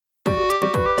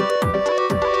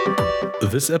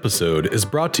This episode is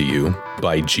brought to you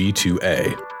by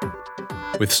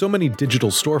G2A. With so many digital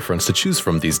storefronts to choose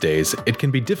from these days, it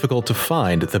can be difficult to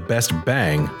find the best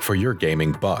bang for your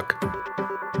gaming buck.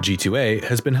 G2A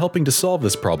has been helping to solve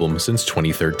this problem since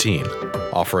 2013,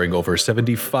 offering over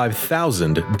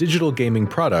 75,000 digital gaming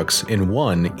products in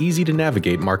one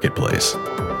easy-to-navigate marketplace.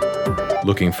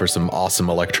 Looking for some awesome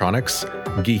electronics,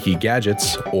 geeky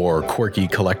gadgets, or quirky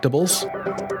collectibles?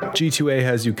 G2A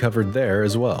has you covered there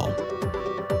as well.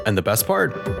 And the best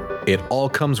part? It all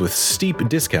comes with steep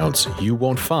discounts you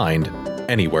won't find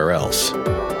anywhere else.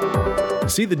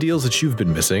 See the deals that you've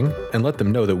been missing and let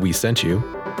them know that we sent you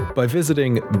by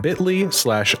visiting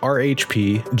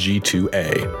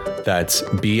bit.ly/RHPG2A. That's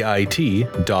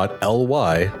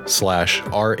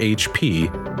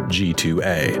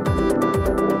bit.ly/RHPG2A.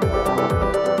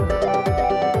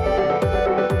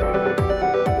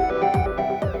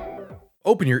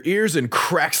 Open your ears and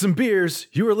crack some beers.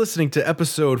 You are listening to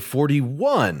episode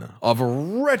 41 of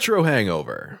Retro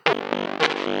Hangover.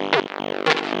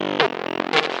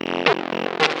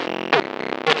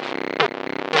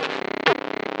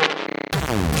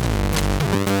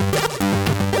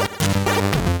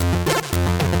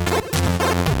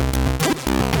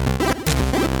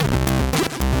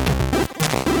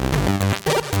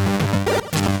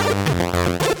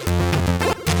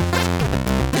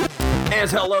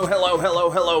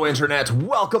 Hello, Internet.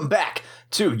 Welcome back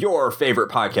to your favorite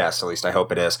podcast, at least I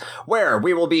hope it is, where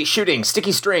we will be shooting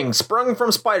sticky strings sprung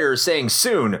from spiders saying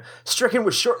soon, stricken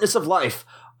with shortness of life,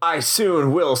 I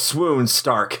soon will swoon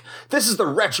Stark. This is the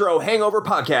Retro Hangover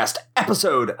Podcast,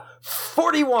 episode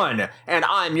 41, and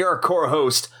I'm your core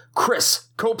host, Chris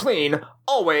Copleen,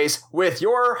 always with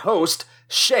your host,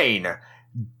 Shane,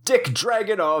 Dick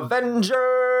Dragon Avenger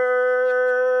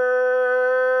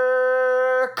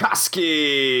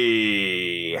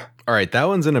Koski. All right, that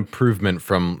one's an improvement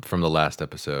from the last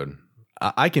episode.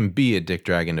 I can be a Dick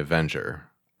Dragon Avenger.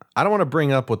 I don't want to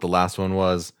bring up what the last one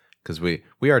was because we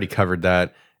already covered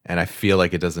that, and I feel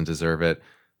like it doesn't deserve it.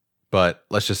 But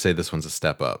let's just say this one's a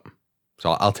step up,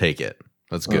 so I'll take it.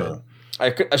 That's good.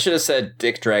 I should have said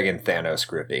Dick Dragon Thanos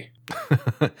Grippy.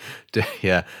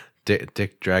 Yeah,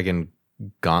 Dick Dragon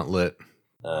Gauntlet.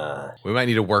 We might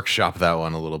need to workshop that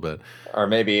one a little bit. Or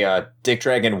maybe Dick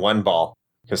Dragon One Ball,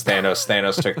 because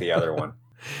Thanos took the other one.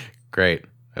 Great.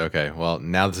 Okay, well,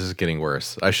 now this is getting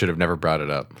worse. I should have never brought it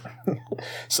up.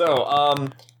 So,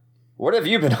 what have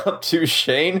you been up to,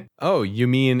 Shane? Oh, you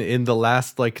mean in the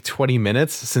last, 20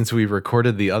 minutes since we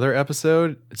recorded the other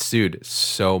episode? Dude,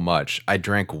 so much. I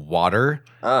drank water.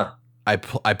 I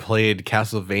played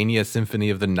Castlevania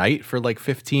Symphony of the Night for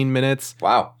 15 minutes.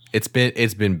 Wow. It's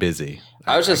been busy.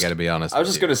 I gotta be honest. I was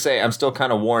just gonna say I'm still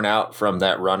kind of worn out from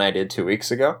that run I did 2 weeks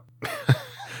ago.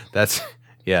 That's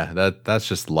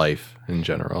just life in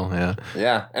general.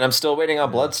 Yeah, and I'm still waiting on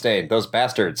Bloodstained. Those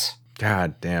bastards.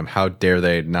 God damn! How dare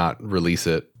they not release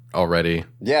it already?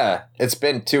 Yeah, it's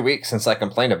been 2 weeks since I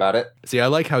complained about it. See, I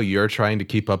like how you're trying to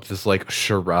keep up this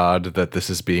charade that this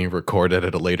is being recorded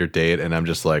at a later date, and I'm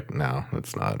just like, no,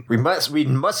 it's not. We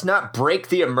must not break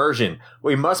the immersion.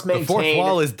 We must maintain the fourth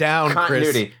wall is down,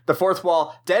 continuity. Chris. The fourth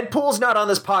wall. Deadpool's not on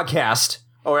this podcast.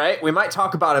 All right, we might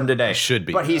talk about him today. Should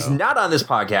be, but he's not on this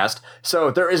podcast,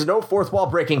 so there is no fourth wall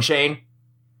breaking. Shane,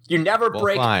 you never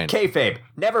break kayfabe.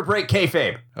 Never break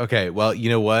kayfabe. Okay, well, you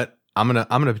know what? I'm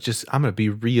gonna be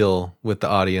real with the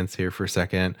audience here for a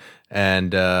second,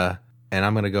 and I'm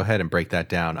gonna go ahead and break that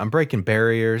down. I'm breaking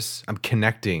barriers. I'm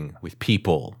connecting with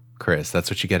people, Chris. That's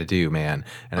what you got to do, man.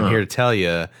 And I'm here to tell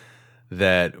you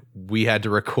that we had to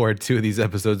record 2 of these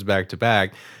episodes back to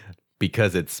back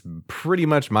because it's pretty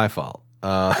much my fault.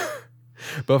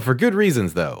 But for good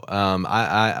reasons, though.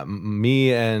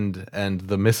 Me and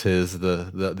the missus,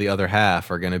 the other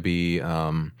half, are gonna be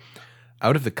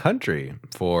out of the country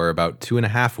for about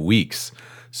 2.5 weeks.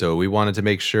 So we wanted to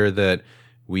make sure that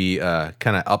we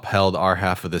kind of upheld our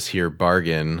half of this here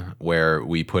bargain where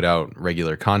we put out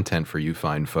regular content for you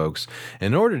fine folks.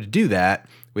 In order to do that,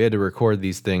 we had to record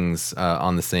these things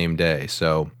on the same day.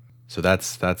 So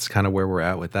that's kind of where we're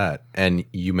at with that. And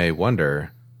you may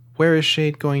wonder, where is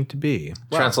Shade going to be?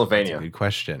 Well, Transylvania. That's a good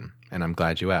question, and I'm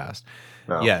glad you asked.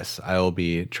 No. Yes, I will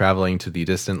be traveling to the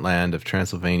distant land of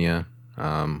Transylvania,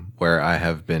 where I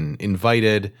have been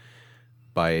invited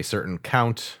by a certain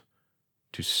count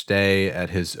to stay at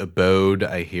his abode.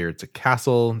 I hear it's a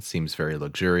castle. It seems very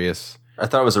luxurious. I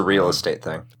thought it was a real estate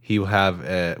thing. He will have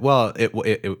it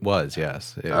was,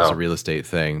 yes. It was a real estate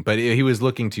thing. But he was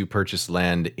looking to purchase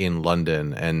land in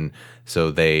London, and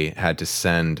so they had to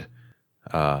send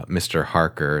Mr.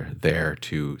 Harker there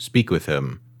to speak with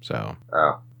him. So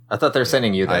I thought they were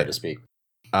sending you there to speak.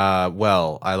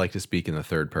 Well, I like to speak in the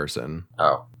third person.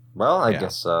 Oh. Well, I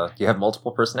guess you have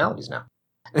multiple personalities now.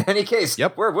 In any case,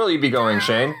 where will you be going,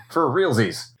 Shane? For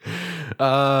realsies.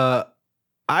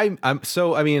 I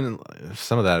mean,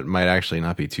 some of that might actually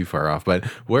not be too far off, but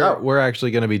we're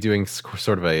actually going to be doing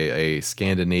sort of a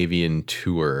Scandinavian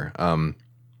tour.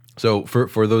 So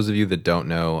for those of you that don't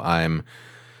know, I'm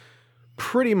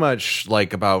pretty much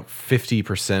like about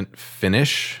 50%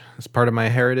 Finnish as part of my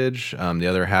heritage. The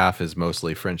other half is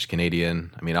mostly French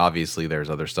Canadian. I mean, obviously there's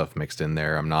other stuff mixed in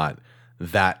there. I'm not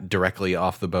that directly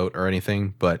off the boat or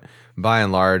anything, but by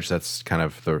and large, that's kind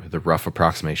of the rough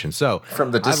approximation. So from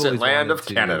the distant land of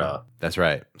Canada. That's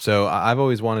right. So I've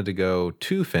always wanted to go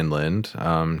to Finland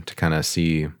to kind of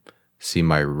see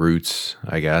my roots,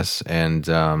 I guess. And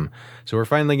so we're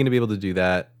finally going to be able to do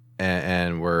that.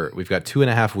 And we've got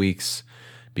 2.5 weeks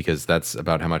because that's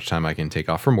about how much time I can take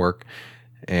off from work.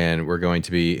 And we're going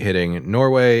to be hitting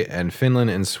Norway and Finland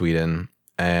and Sweden.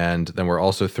 And then we're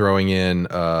also throwing in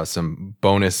some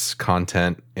bonus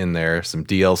content in there, some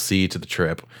DLC to the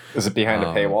trip. Is it behind a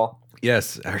paywall?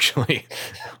 Yes, actually.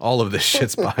 All of this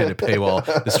shit's behind a paywall.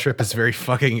 This trip is very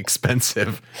fucking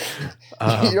expensive.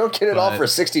 You don't get it all for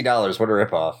 $60. What a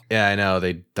ripoff. Yeah, I know.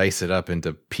 They dice it up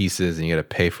into pieces and you got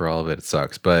to pay for all of it. It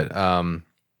sucks. But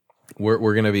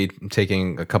we're going to be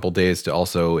taking a couple days to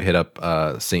also hit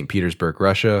up St. Petersburg,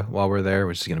 Russia while we're there,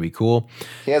 which is going to be cool.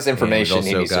 He has information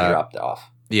he needs to drop off.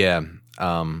 Yeah,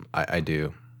 I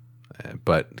do.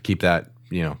 But keep that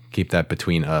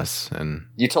between us. And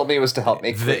you told me it was to help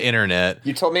make the internet.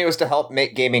 You told me it was to help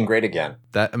make gaming great again.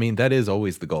 That is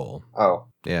always the goal. Oh.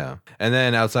 Yeah. And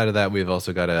then outside of that, we've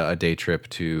also got a day trip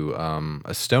to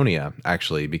Estonia,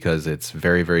 actually, because it's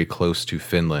very, very close to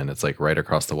Finland. It's like right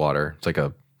across the water. It's like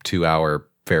a 2-hour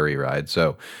ferry ride.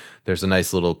 So there's a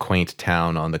nice little quaint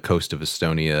town on the coast of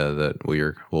Estonia that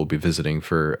we'll be visiting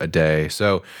for a day.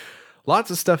 So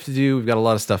lots of stuff to do. We've got a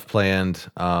lot of stuff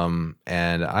planned, and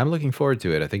I'm looking forward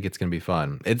to it. I think it's going to be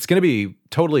fun. It's going to be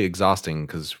totally exhausting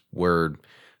because we're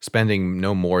spending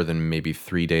no more than maybe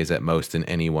 3 days at most in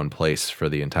any one place for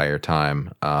the entire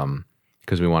time,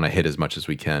 because we want to hit as much as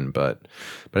we can. But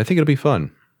I think it'll be fun.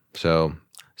 So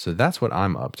that's what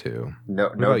I'm up to. No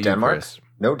Denmark.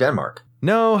 No Denmark.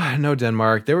 No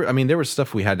Denmark. There was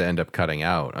stuff we had to end up cutting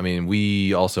out. I mean,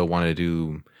 we also wanted to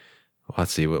do.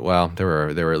 Let's see. Well, there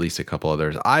were at least a couple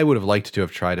others. I would have liked to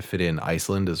have tried to fit in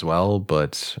Iceland as well,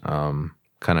 but kind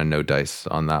of no dice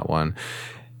on that one.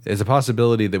 There's a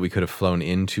possibility that we could have flown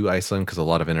into Iceland because a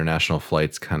lot of international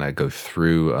flights kind of go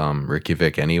through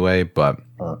Reykjavik anyway, but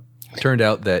it turned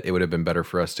out that it would have been better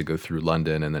for us to go through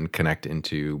London and then connect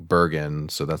into Bergen,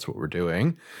 so that's what we're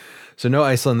doing. So no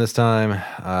Iceland this time,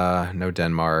 no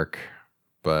Denmark,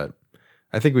 but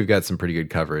I think we've got some pretty good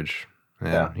coverage.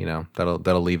 And,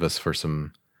 that'll leave us for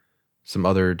some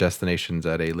other destinations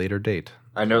at a later date.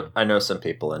 I know some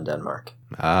people in Denmark.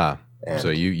 So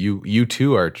you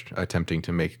too are attempting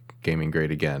to make gaming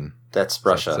great again. That's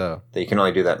Russia. So. You can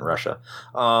only do that in Russia.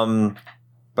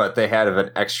 But they had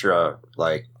an extra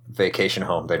vacation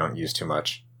home they don't use too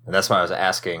much, and that's why I was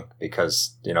asking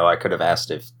because I could have asked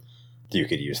if you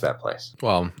could use that place.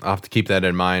 Well, I'll have to keep that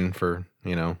in mind for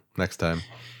next time.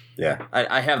 Yeah,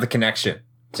 I have the connection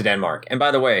to Denmark. And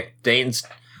by the way, Danes,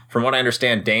 from what I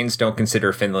understand, Danes don't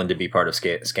consider Finland to be part of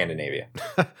Scandinavia.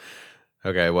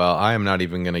 Okay, well, I am not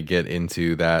even going to get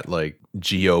into that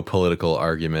geopolitical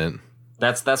argument.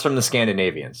 That's from the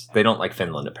Scandinavians. They don't like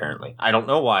Finland, apparently. I don't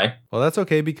know why. Well, that's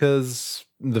okay because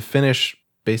the Finnish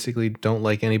basically don't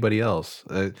like anybody else.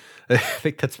 I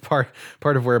think that's part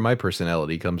of where my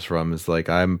personality comes from is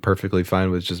I'm perfectly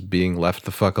fine with just being left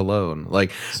the fuck alone.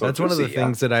 So that's one of the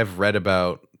things that I've read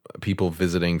about people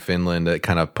visiting Finland that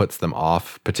kind of puts them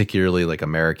off, particularly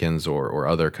Americans or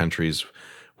other countries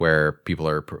where people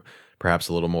are perhaps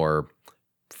a little more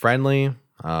friendly,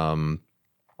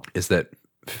 is that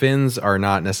Finns are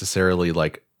not necessarily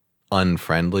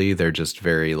unfriendly. They're just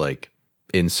very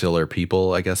insular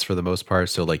people, I guess, for the most part.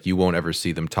 So you won't ever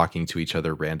see them talking to each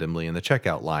other randomly in the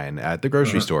checkout line at the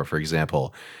grocery store, for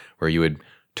example, where you would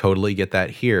totally get that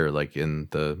here, in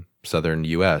the southern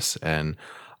US. And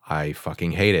I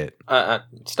fucking hate it.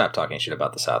 Stop talking shit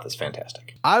about the South. It's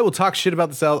fantastic. I will talk shit about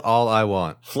the South all I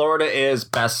want. Florida is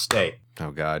best state.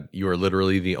 Oh, God. You are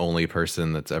literally the only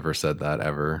person that's ever said that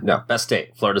ever. No, best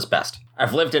state. Florida's best.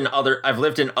 I've lived in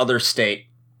other state.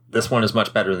 This one is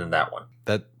much better than that one.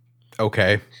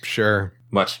 Okay, sure.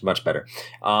 Much better.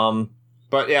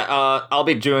 But yeah, I'll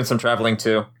be doing some traveling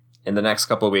too in the next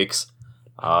couple of weeks.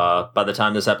 By the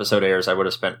time this episode airs, I would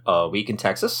have spent a week in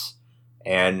Texas.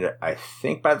 And I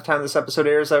think by the time this episode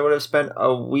airs, I would have spent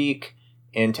a week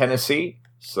in Tennessee.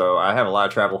 So I have a lot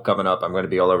of travel coming up. I'm going to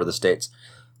be all over the States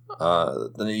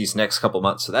these next couple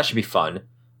months. So that should be fun.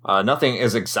 Nothing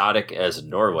as exotic as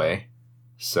Norway.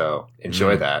 So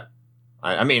enjoy that.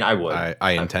 I mean, I would.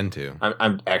 I intend to.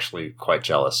 I'm actually quite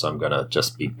jealous, so I'm going to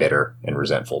just be bitter and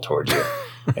resentful towards you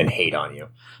and hate on you.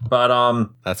 But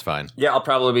that's fine. Yeah, I'll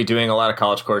probably be doing a lot of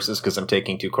college courses because I'm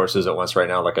taking 2 courses at once right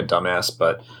now like a dumbass.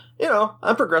 But, you know,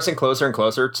 I'm progressing closer and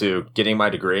closer to getting my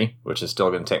degree, which is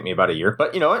still going to take me about a year.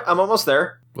 But you know what? I'm almost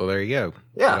there. Well, there you go.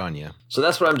 Yeah. Good on you. So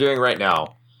that's what I'm doing right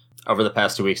now. Over the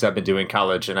past 2 weeks, I've been doing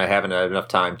college, and I haven't had enough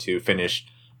time to finish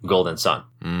Golden Sun.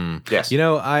 Yes. You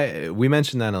know, we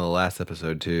mentioned that in the last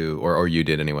episode too, or you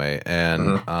did anyway,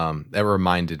 and that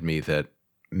reminded me that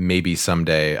maybe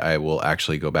someday I will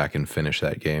actually go back and finish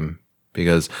that game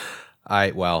because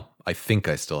I think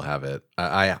I still have it.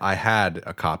 I had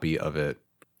a copy of it,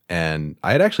 and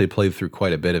I had actually played through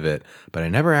quite a bit of it, but I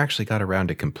never actually got around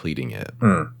to completing it.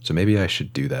 So maybe I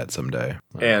should do that someday.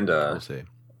 And we'll see.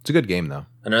 It's a good game, though.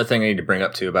 Another thing I need to bring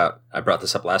up, too, I brought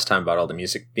this up last time about all the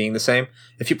music being the same.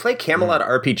 If you play Camelot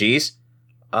RPGs,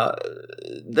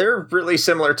 they're really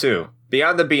similar, too.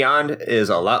 Beyond the Beyond is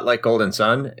a lot like Golden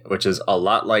Sun, which is a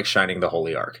lot like Shining the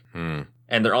Holy Ark. And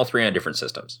they're all 3 on different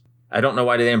systems. I don't know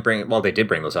why they didn't bring... Well, they did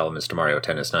bring those elements to Mario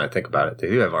Tennis, now I think about it. They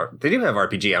do have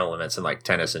RPG elements in, like,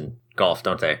 tennis and golf,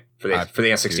 don't they? For the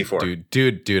N64.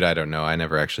 Dude, I don't know. I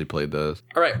never actually played those.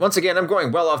 All right, once again, I'm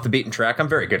going well off the beaten track. I'm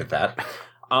very good at that.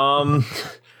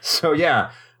 So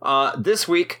yeah, this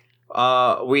week,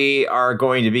 we are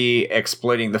going to be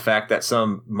exploiting the fact that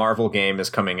some Marvel game is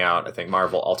coming out. I think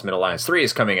Marvel Ultimate Alliance 3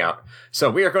 is coming out.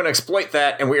 So we are going to exploit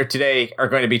that, and we are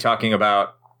going to be talking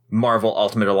about Marvel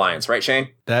Ultimate Alliance, right, Shane?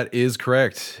 That is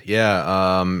correct.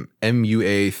 Yeah.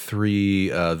 MUA 3,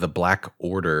 The Black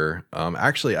Order.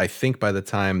 Actually, I think by the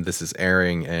time this is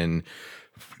airing and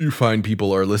you find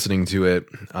people are listening to it,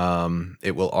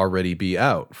 it will already be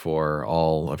out for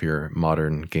all of your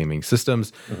modern gaming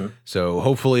systems. So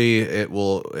hopefully it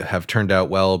will have turned out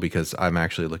well because I'm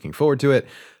actually looking forward to it.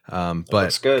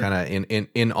 But kind of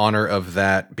in honor of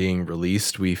that being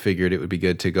released, we figured it would be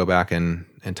good to go back and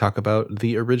talk about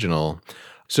the original.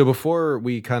 So before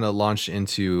we kind of launch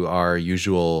into our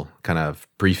usual kind of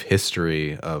brief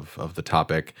history of the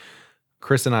topic,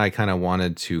 Chris and I kind of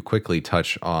wanted to quickly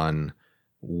touch on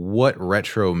what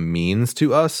retro means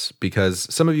to us,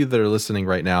 because some of you that are listening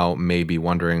right now may be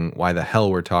wondering why the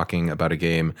hell we're talking about a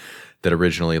game that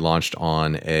originally launched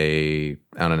on an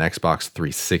Xbox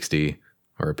 360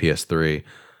 or a PS3.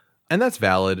 And that's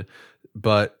valid.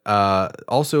 But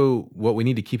also what we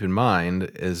need to keep in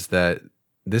mind is that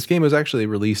this game was actually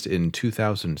released in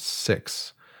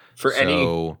 2006. For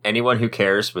anyone who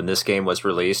cares, when this game was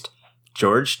released,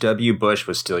 George W. Bush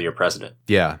was still your president.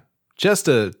 Yeah. Just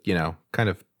to, kind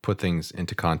of put things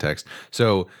into context.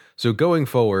 So going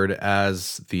forward,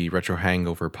 as the Retro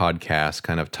Hangover podcast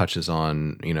kind of touches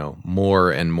on, more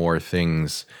and more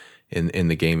things in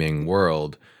the gaming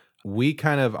world, we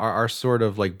kind of our sort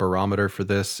of like barometer for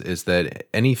this is that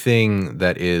anything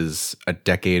that is a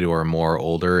decade or more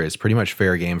older is pretty much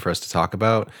fair game for us to talk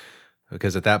about,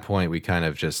 because at that point we kind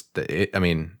of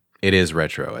it is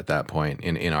retro at that point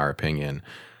in our opinion.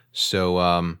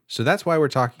 So that's why we're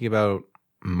talking about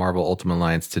Marvel Ultimate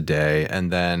Alliance today.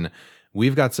 And then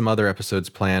we've got some other episodes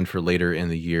planned for later in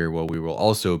the year where we will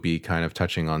also be kind of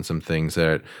touching on some things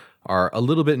that are a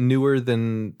little bit newer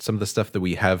than some of the stuff that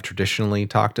we have traditionally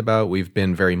talked about. We've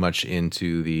been very much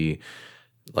into the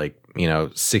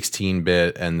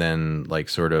 16-bit and then like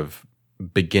sort of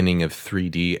beginning of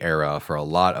 3D era for a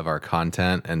lot of our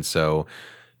content. And so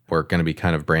we're going to be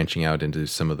kind of branching out into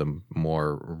some of the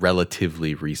more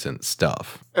relatively recent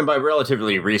stuff. And by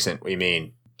relatively recent, we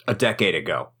mean a decade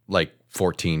ago. Like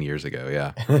 14 years ago,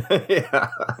 yeah.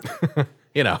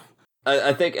 Yeah.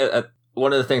 I think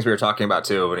one of the things we were talking about,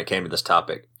 too, when it came to this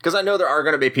topic, because I know there are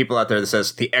going to be people out there that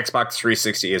says the Xbox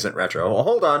 360 isn't retro. Well,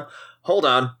 hold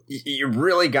on. You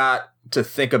really got to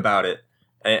think about it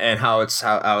and how it's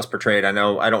portrayed. I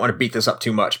know I don't want to beat this up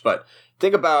too much, but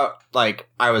think about, like,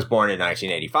 I was born in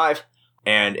 1985,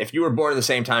 and if you were born in the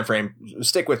same time frame,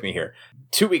 stick with me here.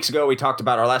 2 weeks ago, we talked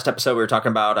about our last episode. We were talking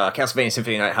about Castlevania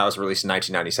Symphony of the Night, how it was released in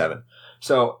 1997.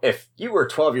 So if you were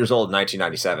 12 years old in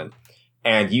 1997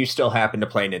 and you still happen to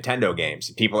play Nintendo games,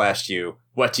 people asked you,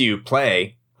 what do you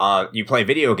play? You play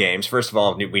video games. First of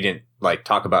all, we didn't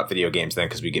talk about video games then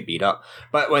because we get beat up.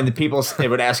 But when they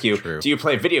would ask you, do you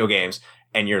play video games?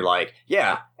 And you're like,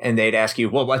 yeah. And they'd ask you,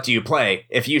 well, what do you play?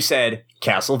 If you said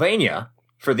Castlevania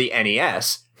for the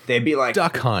NES, they'd be like,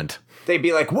 Duck Hunt. They'd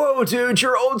be like, whoa, dude,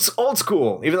 you're old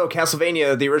school. Even though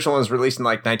Castlevania, the original, was released in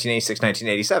 1986,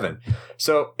 1987.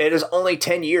 So it is only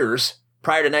 10 years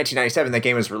prior to 1997, that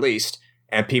game was released,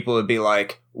 and people would be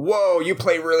like, whoa, you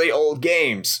play really old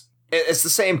games. It's the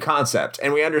same concept,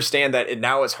 and we understand that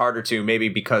now it's harder to, maybe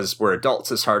because we're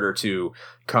adults, it's harder to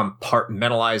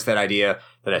compartmentalize that idea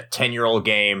that a 10-year-old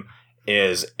game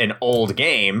is an old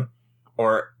game,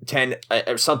 or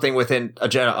something within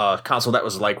a console that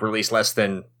was like released less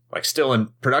than, like, still in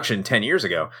production 10 years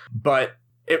ago. But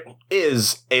it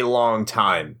is a long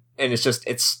time, and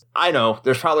I know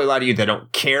there's probably a lot of you that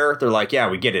don't care. They're like, yeah,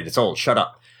 we get it, it's old, shut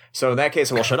up. So in that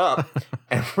case, we'll shut up,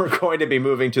 and we're going to be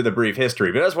moving to the brief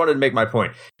history. But I just wanted to make my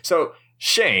point. So,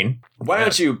 Shane, why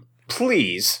don't you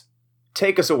please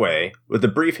take us away with the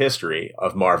brief history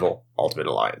of Marvel Ultimate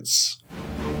Alliance?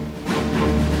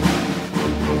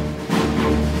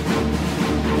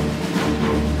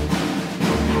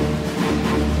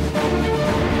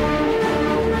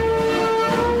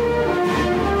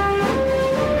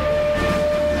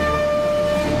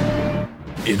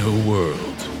 In a world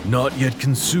not yet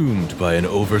consumed by an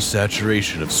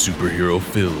oversaturation of superhero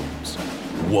films,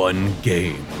 one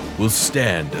game will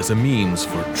stand as a means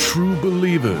for true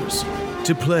believers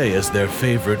to play as their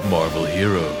favorite Marvel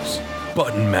heroes,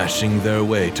 button-mashing their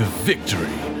way to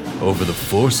victory over the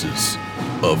forces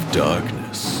of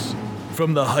darkness.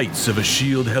 From the heights of a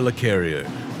S.H.I.E.L.D. helicarrier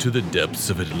to the depths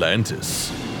of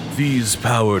Atlantis, these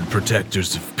powered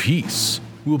protectors of peace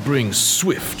will bring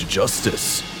swift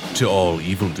justice to all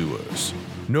evildoers,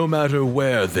 no matter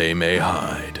where they may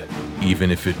hide, even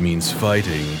if it means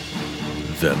fighting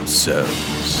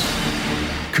themselves.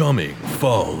 Coming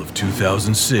fall of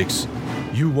 2006,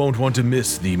 you won't want to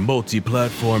miss the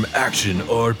multi-platform action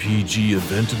RPG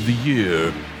event of the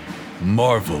year,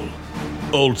 Marvel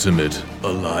Ultimate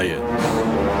Alliance.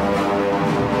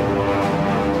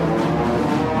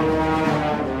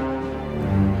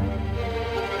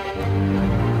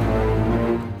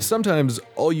 Sometimes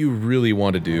all you really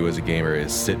want to do as a gamer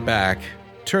is sit back,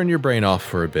 turn your brain off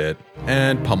for a bit,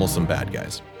 and pummel some bad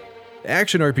guys.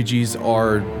 Action RPGs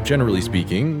are, generally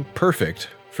speaking, perfect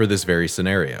for this very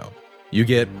scenario. You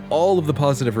get all of the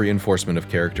positive reinforcement of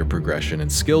character progression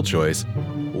and skill choice,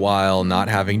 while not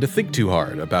having to think too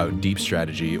hard about deep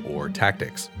strategy or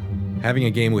tactics. Having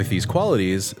a game with these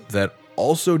qualities that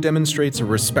also demonstrates a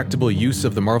respectable use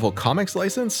of the Marvel Comics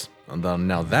license?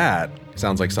 Now that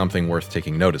sounds like something worth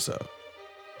taking notice of.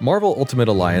 Marvel Ultimate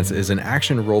Alliance is an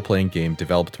action role-playing game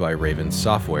developed by Raven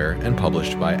Software and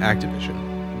published by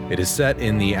Activision. It is set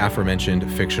in the aforementioned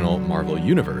fictional Marvel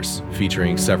universe,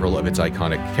 featuring several of its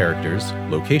iconic characters,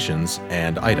 locations,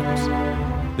 and items.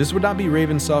 This would not be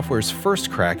Raven Software's first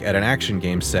crack at an action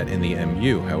game set in the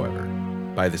MU, however.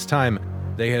 By this time,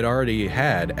 they had already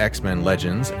had X-Men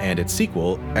Legends and its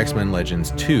sequel, X-Men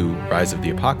Legends 2 Rise of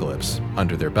the Apocalypse,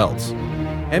 under their belts.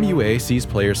 MUA sees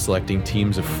players selecting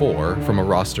teams of 4 from a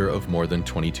roster of more than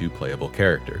 22 playable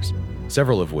characters,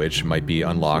 several of which might be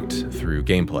unlocked through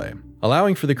gameplay,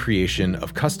 allowing for the creation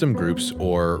of custom groups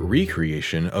or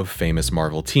recreation of famous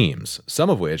Marvel teams, some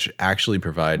of which actually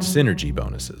provide synergy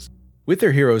bonuses. With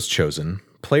their heroes chosen,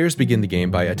 players begin the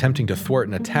game by attempting to thwart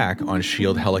an attack on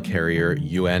S.H.I.E.L.D. helicarrier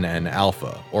UNN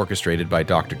Alpha, orchestrated by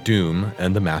Dr. Doom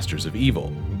and the Masters of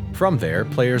Evil. From there,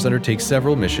 players undertake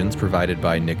several missions provided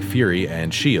by Nick Fury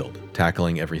and S.H.I.E.L.D.,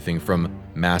 tackling everything from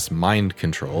mass mind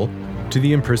control to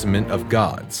the imprisonment of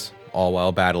gods, all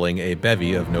while battling a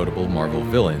bevy of notable Marvel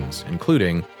villains,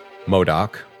 including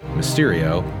MODOK,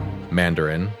 Mysterio,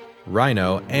 Mandarin,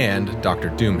 Rhino, and Dr.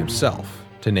 Doom himself,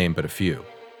 to name but a few.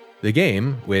 The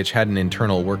game, which had an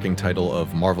internal working title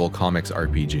of Marvel Comics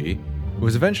RPG,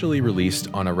 was eventually released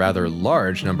on a rather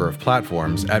large number of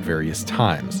platforms at various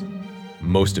times.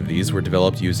 Most of these were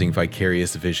developed using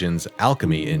Vicarious Visions'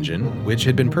 Alchemy engine, which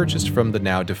had been purchased from the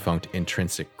now defunct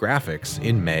Intrinsic Graphics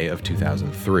in May of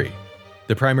 2003.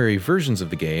 The primary versions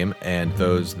of the game, and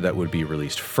those that would be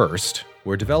released first,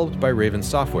 were developed by Raven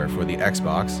Software for the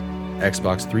Xbox,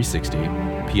 Xbox 360,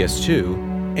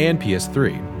 PS2, and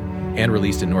PS3, and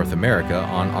released in North America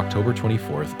on October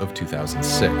 24th of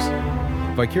 2006.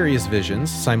 Vicarious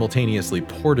Visions simultaneously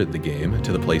ported the game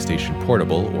to the PlayStation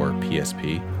Portable, or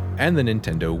PSP, and the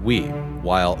Nintendo Wii,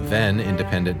 while then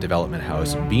independent development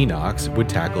house Beenox would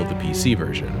tackle the PC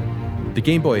version. The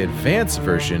Game Boy Advance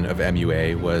version of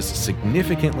MUA was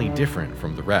significantly different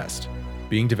from the rest,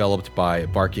 being developed by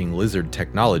Barking Lizard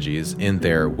Technologies in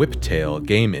their Whiptail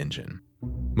game engine.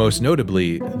 Most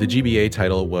notably, the GBA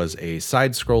title was a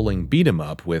side-scrolling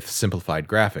beat-em-up with simplified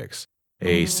graphics,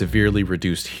 a severely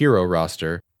reduced hero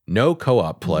roster, no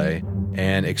co-op play,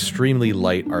 and extremely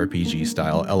light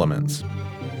RPG-style elements.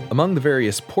 Among the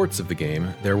various ports of the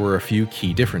game, there were a few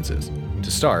key differences.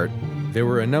 To start, There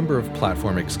were a number of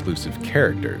platform-exclusive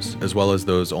characters, as well as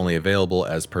those only available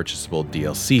as purchasable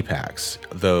DLC packs,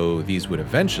 though these would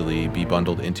eventually be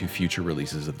bundled into future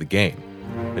releases of the game.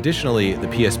 Additionally, the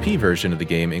PSP version of the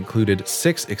game included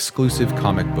 6 exclusive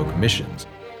comic book missions,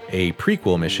 a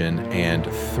prequel mission, and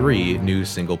 3 new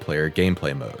single-player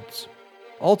gameplay modes.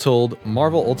 All told,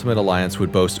 Marvel Ultimate Alliance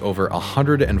would boast over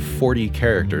 140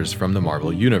 characters from the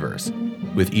Marvel Universe,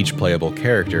 with each playable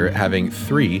character having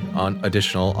 3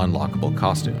 additional unlockable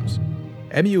costumes.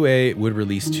 MUA would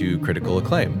release to critical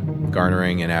acclaim,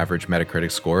 garnering an average Metacritic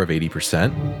score of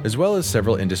 80%, as well as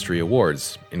several industry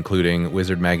awards, including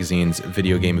Wizard Magazine's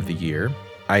Video Game of the Year,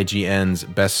 IGN's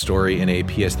Best Story in a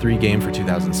PS3 Game for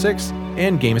 2006,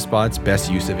 and GameSpot's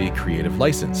Best Use of a Creative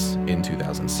License in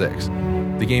 2006.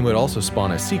 The game would also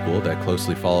spawn a sequel that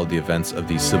closely followed the events of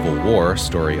the Civil War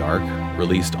story arc,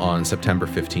 released on September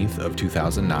 15th of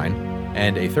 2009,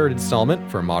 and a third installment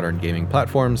for modern gaming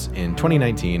platforms in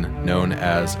 2019 known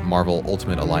as Marvel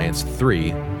Ultimate Alliance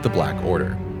 3: The Black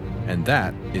Order. And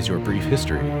that is your brief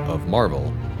history of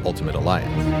Marvel Ultimate Alliance.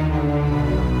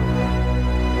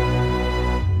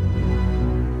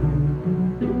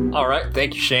 All right,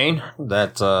 thank you, Shane.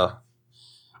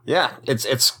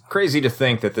 It's crazy to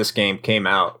think that this game came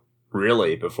out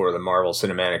really before the Marvel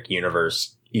Cinematic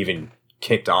Universe even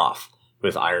kicked off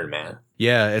with Iron Man.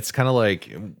 Yeah, it's kind of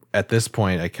like, at this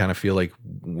point, I kind of feel like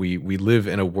we live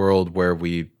in a world where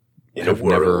in a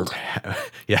world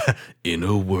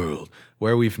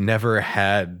where we've never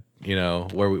had,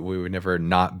 where we've never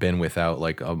not been without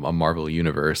like a Marvel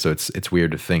universe. So it's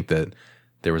weird to think that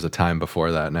there was a time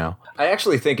before that now. I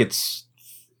actually think it's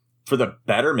for the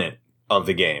betterment of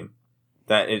the game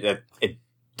that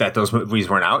that those movies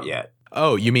weren't out yet.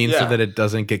 Oh, you mean so that it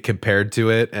doesn't get compared to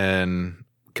it and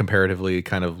comparatively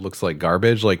kind of looks like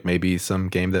garbage, like maybe some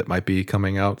game that might be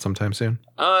coming out sometime soon?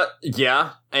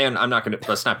 Yeah, and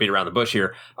let's not beat around the bush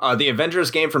here. The Avengers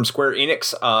game from Square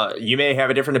Enix, you may have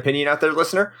a different opinion out there,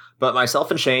 listener, but myself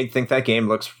and Shane think that game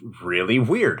looks really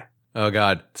weird. Oh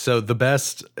God. So the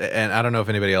best, and I don't know if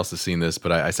anybody else has seen this,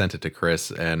 but I sent it to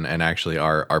Chris and actually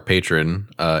our patron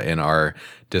in our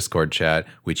Discord chat,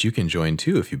 which you can join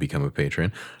too if you become a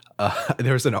patron.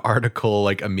 There was an article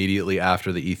like immediately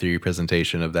after the E3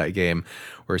 presentation of that game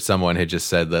where someone had just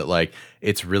said that like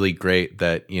it's really great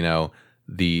that,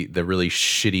 the really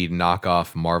shitty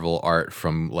knockoff Marvel art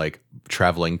from like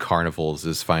traveling carnivals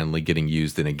is finally getting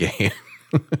used in a game.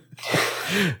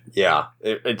 Yeah,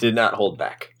 it did not hold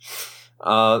back.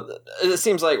 It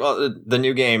seems like, the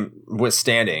new game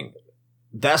withstanding,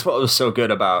 that's what was so good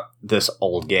about this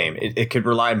old game. It could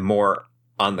rely more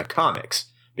on the comics.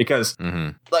 Because,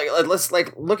 let's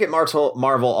look at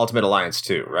Marvel Ultimate Alliance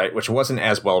 2, right? Which wasn't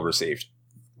as well received.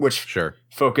 Which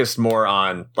focused more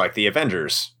on, like, the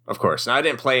Avengers, of course. Now, I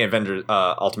didn't play Avengers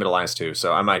Ultimate Alliance 2,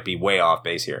 so I might be way off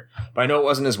base here. But I know it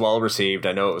wasn't as well received.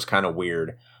 I know it was kind of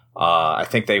weird. I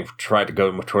think they tried to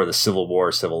go toward the Civil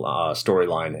War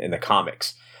storyline in the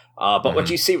comics. But what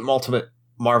you see with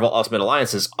Marvel Ultimate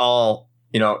Alliance is all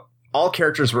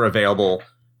characters were available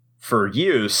for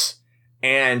use.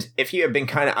 And if you had been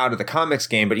kind of out of the comics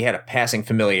game, but you had a passing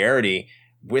familiarity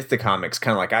with the comics,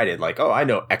 kind of like I did, like, oh, I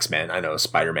know X-Men, I know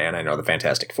Spider-Man, I know the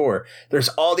Fantastic Four. There's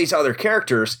all these other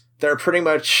characters that are pretty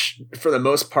much, for the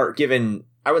most part, given,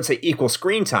 I wouldn't say equal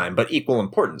screen time, but equal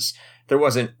importance. There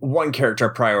wasn't one character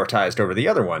prioritized over the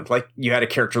other one. Like, you had a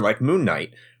character like Moon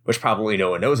Knight, which probably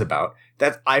no one knows about,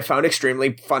 that I found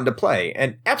extremely fun to play.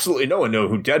 And absolutely no one knew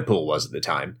who Deadpool was at the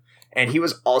time. And he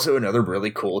was also another really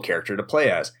cool character to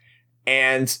play as.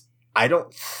 And I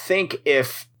don't think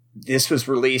if this was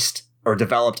released or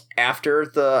developed after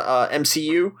the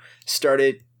MCU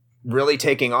started really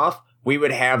taking off, we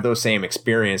would have those same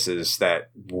experiences that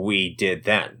we did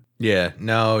then. Yeah,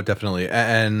 no, definitely.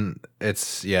 And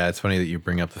it's funny that you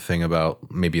bring up the thing about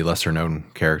maybe lesser known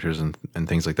characters and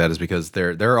things like that, is because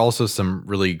there are also some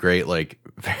really great, like,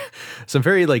 some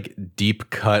very like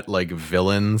deep cut like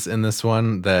villains in this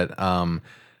one that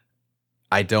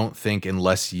I don't think,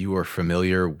 unless you are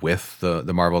familiar with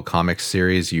the Marvel Comics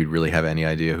series, you'd really have any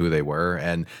idea who they were.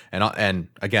 And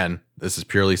again, this is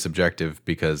purely subjective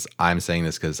because I'm saying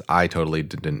this because I totally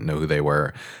didn't know who they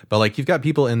were. But like, you've got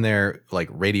people in there like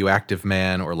Radioactive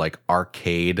Man or like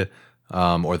Arcade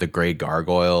or the Grey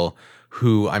Gargoyle,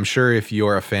 who I'm sure if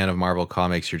you're a fan of Marvel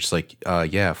Comics, you're just like,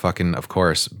 yeah, fucking of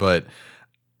course. But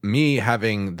me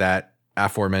having that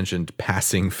aforementioned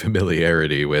passing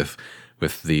familiarity with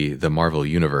the Marvel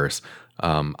universe,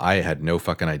 I had no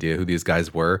fucking idea who these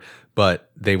guys were,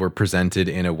 but they were presented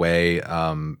in a way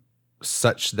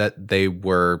such that they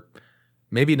were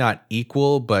maybe not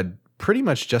equal, but pretty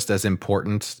much just as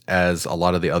important as a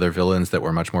lot of the other villains that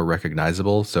were much more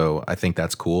recognizable. So I think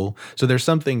that's cool. So there's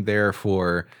something there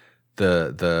for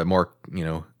the more,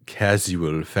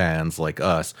 casual fans like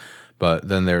us. But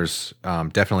then there's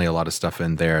definitely a lot of stuff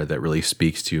in there that really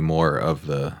speaks to more of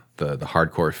the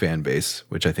hardcore fan base,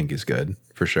 which I think is good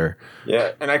for sure.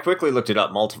 Yeah, and I quickly looked it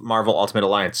up. Marvel Ultimate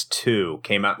Alliance 2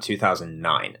 came out in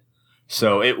 2009.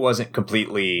 So it wasn't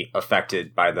completely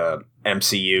affected by the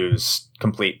MCU's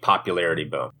complete popularity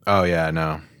boom. Oh, yeah,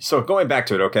 no. So going back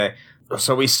to it, okay?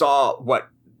 So we saw what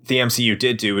the MCU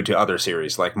did do to other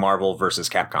series, like Marvel vs.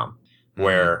 Capcom,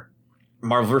 where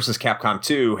Marvel vs. Capcom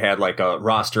 2 had like a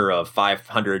roster of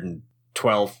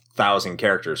 512,000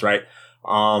 characters, right?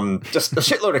 Just a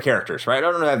shitload of characters, right?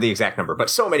 I don't have the exact number, but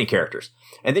so many characters.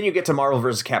 And then you get to Marvel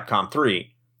vs. Capcom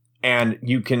 3, and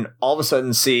you can all of a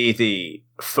sudden see the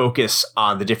focus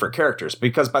on the different characters,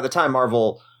 because by the time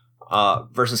Marvel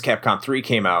versus Capcom 3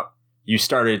 came out, the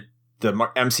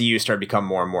MCU started to become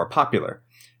more and more popular.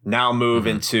 Now move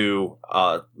into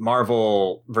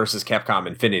Marvel versus Capcom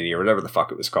Infinity, or whatever the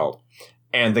fuck it was called.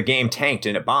 And the game tanked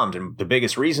and it bombed. And the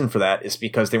biggest reason for that is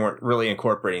because they weren't really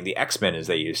incorporating the X-Men as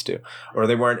they used to. Or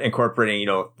they weren't incorporating,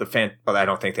 well, I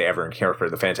don't think they ever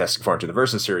incorporated the Fantastic Four into the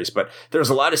Versus series. But there's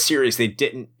a lot of series they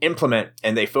didn't implement,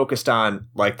 and they focused on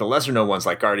like the lesser known ones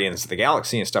like Guardians of the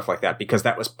Galaxy and stuff like that, because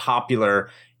that was popular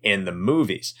in the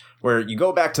movies. Where you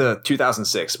go back to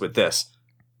 2006 with this,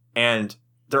 and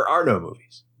there are no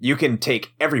movies. You can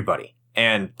take everybody,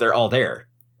 and they're all there.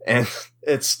 And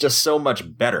it's just so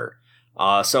much better.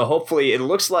 So hopefully it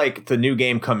looks like the new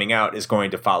game coming out is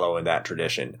going to follow in that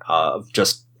tradition of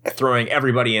just throwing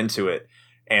everybody into it.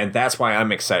 And that's why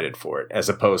I'm excited for it, as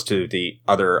opposed to the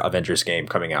other Avengers game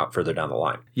coming out further down the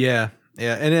line. Yeah.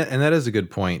 Yeah. And that is a good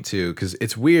point too, because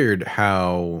it's weird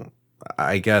how,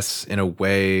 I guess in a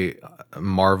way,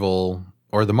 Marvel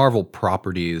or the Marvel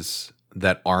properties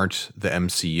that aren't the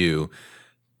MCU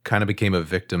kind of became a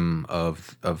victim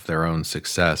of their own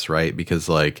success, right? Because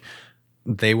like,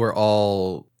 they were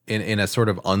all in a sort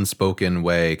of unspoken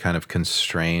way kind of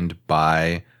constrained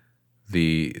by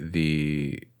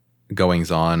the goings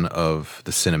on of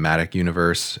the cinematic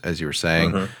universe, as you were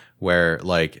saying, where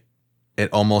like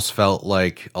it almost felt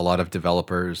like a lot of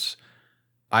developers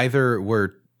either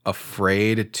were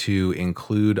afraid to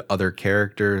include other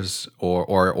characters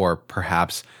or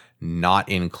perhaps not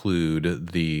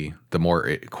include the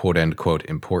more quote unquote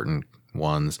important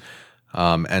ones.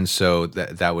 And so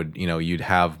that would, you'd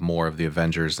have more of the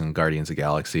Avengers and Guardians of the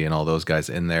Galaxy and all those guys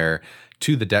in there,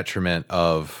 to the detriment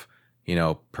of,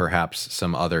 perhaps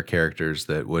some other characters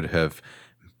that would have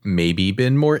maybe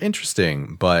been more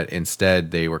interesting, but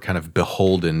instead they were kind of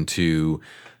beholden to,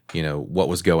 what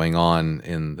was going on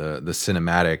in the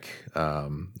cinematic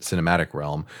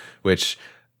realm, which,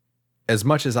 as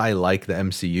much as I like the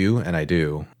MCU, and I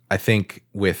do, I think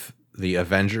with the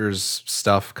Avengers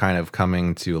stuff kind of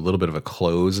coming to a little bit of a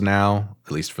close now,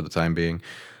 at least for the time being,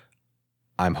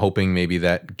 I'm hoping maybe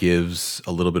that gives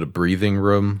a little bit of breathing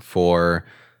room for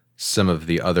some of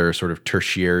the other sort of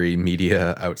tertiary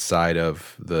media outside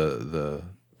of the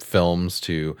films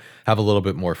to have a little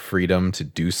bit more freedom to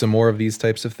do some more of these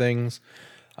types of things.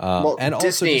 And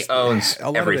Disney owns a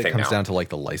lot everything. Of it comes now. down to like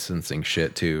the licensing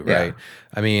shit too, right? Yeah.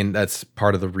 I mean, that's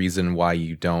part of the reason why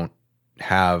you don't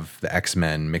have the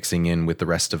X-Men mixing in with the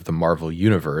rest of the Marvel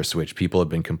universe, which people have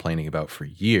been complaining about for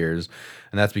years.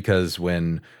 And that's because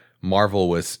when Marvel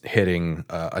was hitting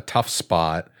a tough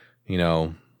spot,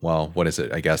 what is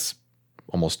it? I guess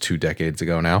almost 2 decades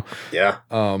ago now. Yeah.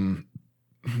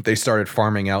 They started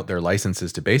farming out their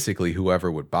licenses to basically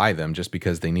whoever would buy them, just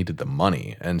because they needed the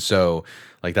money. And so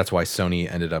like, that's why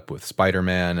Sony ended up with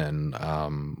Spider-Man, and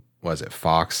was it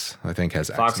Fox? I think has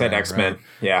Fox X-Men, had X-Men, right?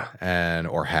 yeah,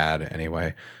 or had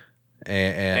anyway,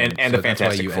 and so the Fantastic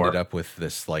that's why you Four. ended up with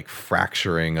this like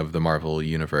fracturing of the Marvel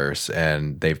universe,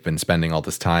 and they've been spending all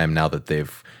this time now that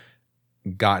they've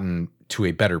gotten to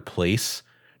a better place,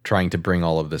 trying to bring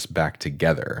all of this back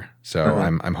together. So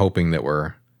I'm hoping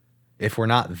that if we're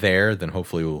not there, then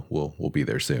hopefully we'll be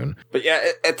there soon. But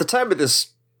yeah, at the time of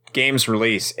this game's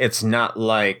release, it's not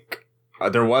like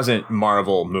there wasn't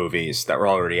Marvel movies that were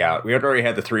already out. We had already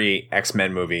had the 3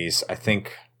 X-Men movies. I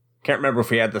think, can't remember if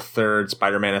we had the 3rd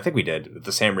Spider-Man. I think we did,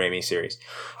 the Sam Raimi series.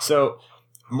 So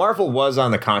Marvel was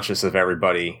on the conscience of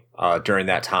everybody during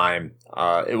that time.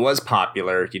 It was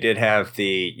popular. You did have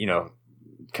the,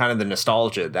 kind of the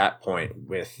nostalgia at that point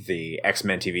with the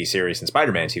X-Men TV series and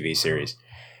Spider-Man TV series.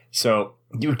 So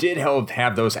you did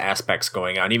have those aspects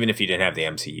going on, even if you didn't have the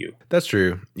MCU. That's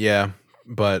true. Yeah.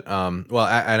 But well,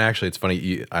 and actually, it's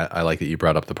funny. I like that you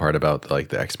brought up the part about like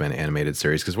the X-Men animated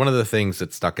series, because one of the things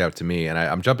that stuck out to me, and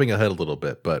I'm jumping ahead a little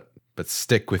bit, but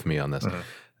stick with me on this.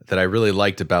 That I really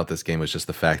liked about this game was just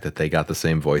the fact that they got the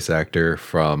same voice actor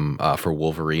from for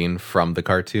Wolverine from the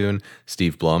cartoon,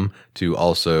 Steve Blum, to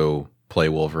also play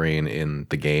Wolverine in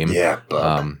the game. Yeah,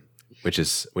 which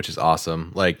is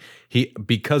awesome. Like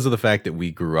because of the fact that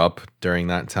we grew up during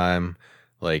that time.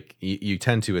 Like you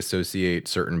tend to associate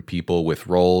certain people with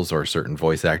roles or certain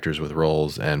voice actors with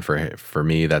roles, and for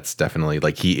me, that's definitely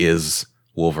like he is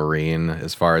Wolverine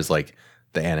as far as like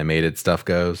the animated stuff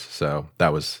goes. So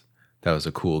that was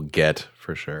a cool get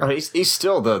for sure. Oh, he's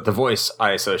still the voice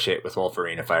I associate with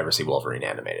Wolverine if I ever see Wolverine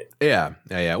animated. Yeah.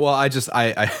 Well, I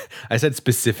said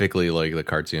specifically like the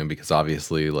cartoon because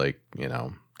obviously like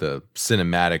the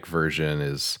cinematic version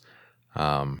is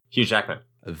Hugh Jackman.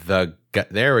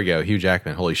 There we go, Hugh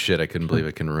Jackman. Holy shit, I couldn't believe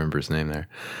I couldn't remember his name there.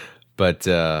 But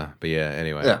yeah,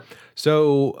 anyway. Yeah.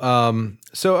 So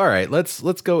all right, let's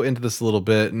go into this a little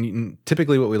bit. And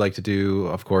typically what we like to do,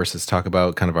 of course, is talk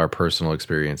about kind of our personal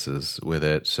experiences with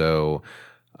it. So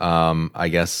I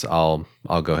guess I'll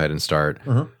go ahead and start.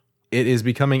 Mm-hmm. It is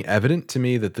becoming evident to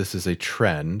me that this is a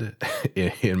trend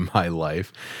in my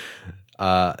life,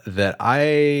 that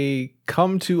I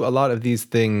come to a lot of these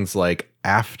things like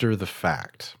after the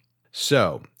fact.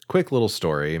 So, quick little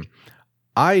story.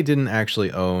 I didn't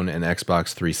actually own an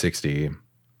Xbox 360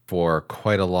 for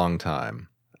quite a long time.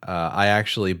 I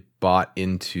actually bought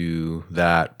into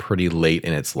that pretty late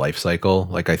in its life cycle.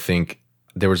 Like, I think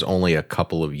there was only a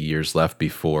couple of years left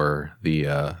before the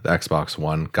Xbox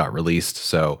One got released.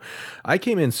 So I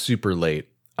came in super late.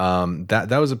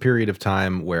 That was a period of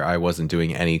time where I wasn't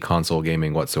doing any console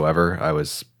gaming whatsoever. I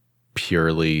was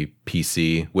purely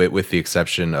PC, with the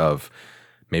exception of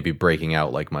maybe breaking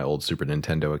out like my old Super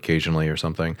Nintendo occasionally or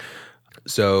something.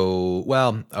 So,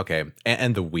 well, okay,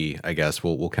 and the Wii, I guess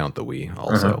we'll count the Wii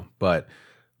also. But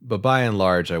by and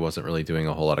large, I wasn't really doing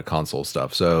a whole lot of console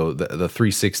stuff. So the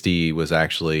 360 was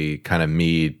actually kind of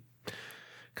me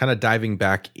kind of diving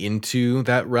back into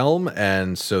that realm.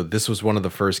 And so this was one of the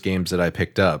first games that I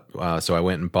picked up. So I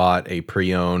went and bought a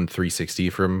pre-owned 360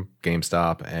 from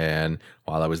GameStop. And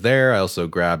while I was there, I also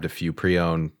grabbed a few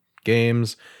pre-owned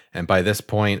games. And by this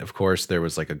point, of course, there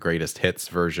was like a greatest hits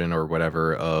version or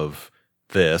whatever of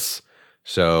this.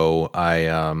 So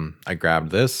I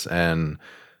grabbed this, and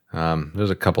there's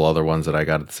a couple other ones that I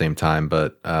got at the same time.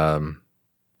 But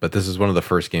this is one of the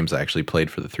first games I actually played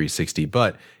for the 360.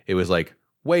 But it was like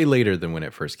way later than when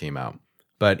it first came out.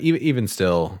 But even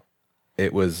still,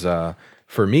 it was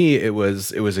for me. It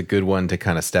was a good one to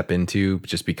kind of step into,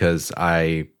 just because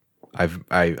I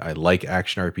like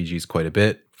action RPGs quite a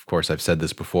bit. Of course, I've said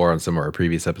this before on some of our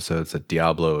previous episodes that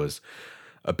Diablo is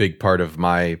a big part of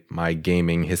my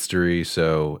gaming history.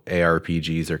 So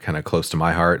ARPGs are kind of close to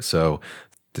my heart. So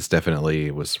this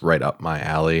definitely was right up my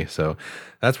alley. So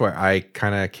that's where I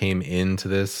kind of came into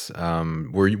this.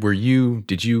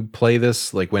 Did you play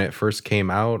this like when it first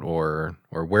came out, or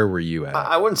where were you at?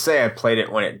 I wouldn't say I played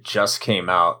it when it just came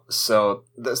out. So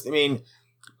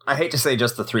I hate to say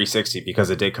just the 360 because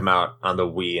it did come out on the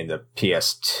Wii and the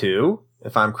PS2,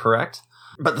 if I'm correct.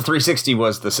 But the 360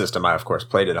 was the system I, of course,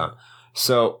 played it on.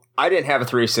 So I didn't have a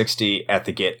 360 at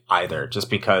the get either, just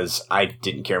because I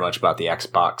didn't care much about the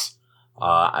Xbox.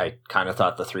 I kind of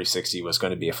thought the 360 was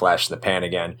going to be a flash in the pan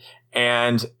again,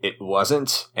 and it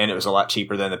wasn't, and it was a lot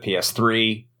cheaper than the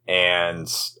PS3, and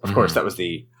of course that was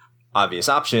the obvious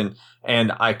option,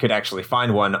 and I could actually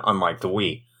find one, unlike the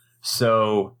Wii.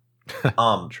 So,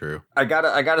 True. I got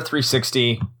a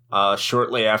 360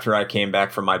 shortly after I came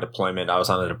back from my deployment. I was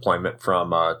on a deployment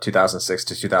from 2006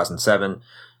 to 2007.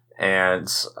 And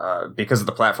because of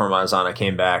the platform I was on, I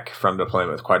came back from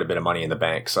deployment with quite a bit of money in the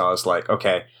bank. So I was like,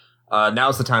 okay,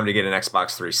 now's the time to get an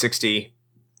Xbox 360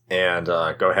 and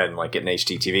go ahead and like get an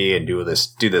HDTV and do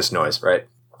this noise, right?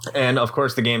 And of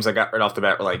course, the games I got right off the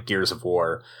bat were like Gears of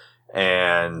War,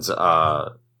 and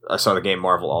I saw the game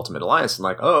Marvel Ultimate Alliance. And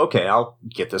like, oh, okay, I'll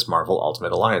get this Marvel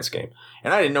Ultimate Alliance game.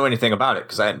 And I didn't know anything about it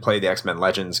because I hadn't played the X-Men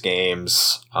Legends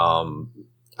games.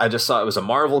 I just saw it was a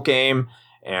Marvel game.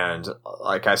 And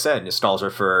like I said,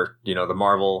 nostalgia for, the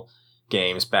Marvel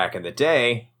games back in the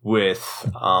day with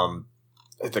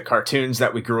the cartoons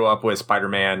that we grew up with,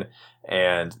 Spider-Man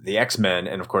and the X-Men,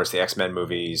 and of course the X-Men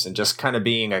movies, and just kind of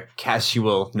being a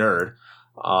casual nerd,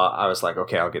 I was like,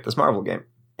 okay, I'll get this Marvel game.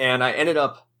 And I ended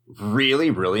up really,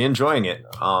 really enjoying it.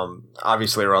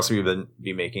 Obviously, or else we would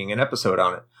be making an episode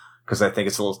on it, because I think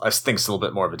it's a little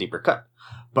bit more of a deeper cut.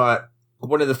 But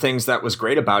one of the things that was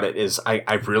great about it is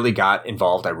I really got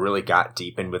involved. I really got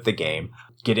deep in with the game.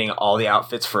 getting all the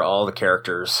outfits for all the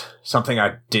characters. Something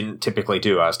I didn't typically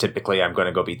do. I'm going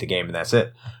to go beat the game and that's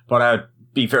it. But I'd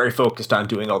be very focused on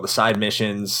doing all the side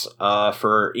missions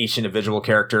for each individual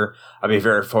character. I'd be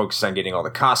very focused on getting all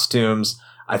the costumes.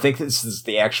 I think this is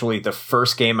the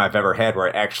first game I've ever had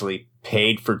where I actually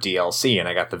paid for DLC, and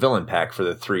I got the villain pack for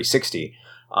the 360.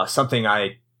 Something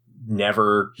I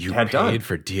never had done. You paid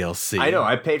for DLC. I know.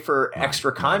 I paid for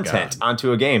extra content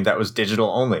onto a game that was digital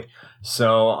only.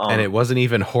 So and it wasn't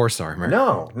even horse armor.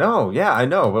 No. Yeah, I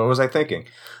know. What was I thinking?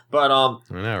 But I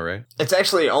know, right?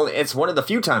 It's one of the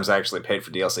few times I actually paid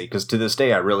for DLC, because to this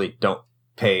day I really don't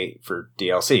pay for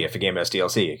DLC. If a game has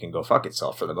DLC, it can go fuck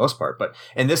itself for the most part. But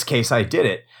in this case, I did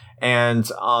it. And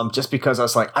just because I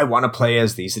was like, I want to play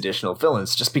as these additional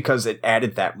villains, just because it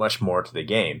added that much more to the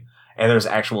game. And there's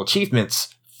actual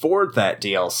achievements for that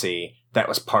DLC that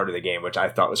was part of the game, which I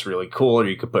thought was really cool, or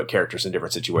you could put characters in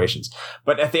different situations.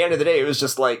 But at the end of the day, it was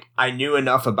just like, I knew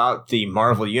enough about the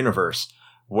Marvel Universe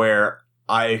where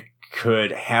I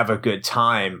could have a good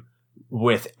time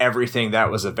with everything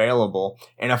that was available.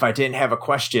 And if I didn't have a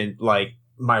question, like,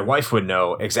 my wife would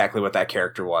know exactly what that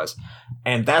character was.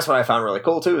 And that's what I found really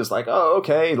cool too, is like, oh,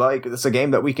 okay, like, it's a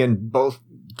game that we can both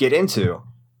get into,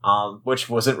 which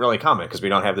wasn't really common because we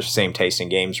don't have the same taste in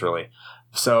games really.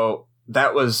 So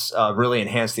that was really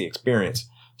enhanced the experience.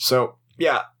 So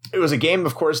yeah, it was a game,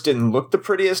 of course, didn't look the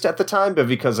prettiest at the time, but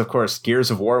because, of course, Gears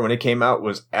of War, when it came out,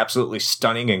 was absolutely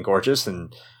stunning and gorgeous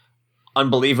and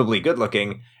unbelievably good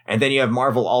looking. And then you have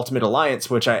Marvel Ultimate Alliance,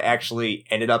 which I actually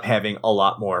ended up having a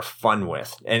lot more fun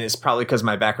with. And it's probably because of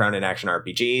my background in action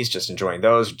RPGs, just enjoying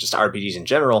those, just RPGs in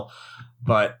general.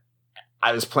 But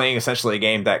I was playing essentially a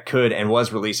game that could and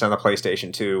was released on the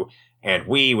PlayStation 2 and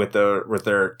Wii with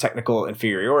their technical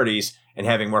inferiorities, and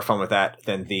having more fun with that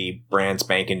than the brand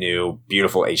spanking new,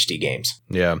 beautiful HD games.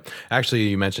 Yeah. Actually,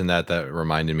 you mentioned that. That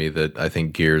reminded me that I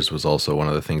think Gears was also one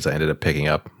of the things I ended up picking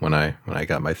up when I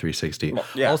got my 360. Well,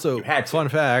 yeah, also, fun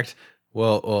fact.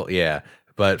 Well, yeah.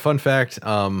 But fun fact,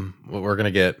 we're gonna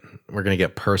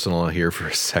get personal here for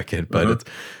a second, but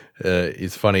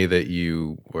it's funny that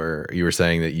you were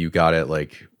saying that you got it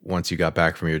like once you got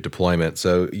back from your deployment.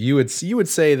 So you would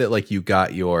say that like you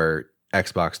got your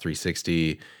Xbox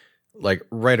 360 like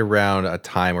right around a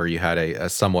time where you had a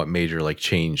somewhat major like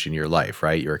change in your life,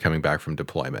 right? You were coming back from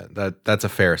deployment. That's a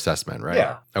fair assessment, right?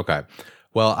 Yeah. Okay.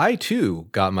 Well, I too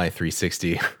got my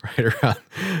 360 right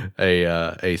around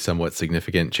a somewhat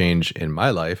significant change in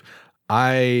my life.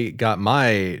 I got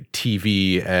my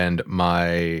TV and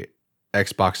my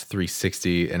Xbox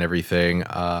 360 and everything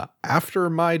after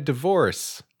my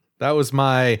divorce. That was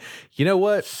you know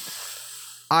what?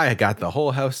 I got the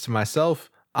whole house to myself.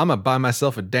 I'm going to buy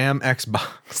myself a damn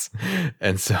Xbox.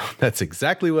 And so that's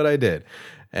exactly what I did.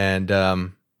 And I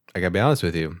got to be honest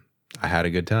with you, I had a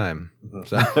good time.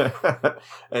 So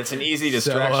it's an easy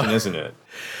distraction, isn't it?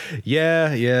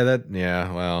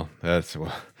 Well, that's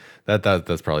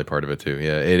probably part of it too.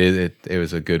 Yeah, it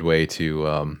was a good way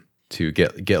to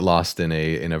get lost in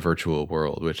a virtual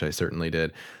world, which I certainly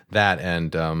did. That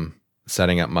and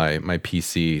setting up my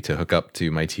PC to hook up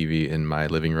to my TV in my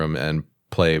living room and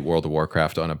play World of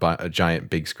Warcraft on a giant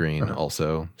big screen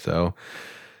also. So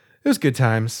it was good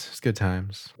times.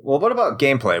 Well, what about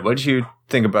gameplay? What did you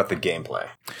think about the gameplay?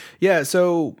 Yeah,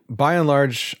 so by and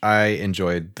large, I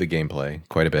enjoyed the gameplay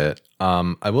quite a bit.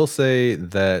 I will say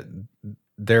that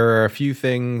there are a few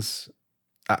things.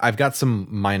 I've got some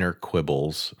minor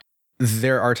quibbles.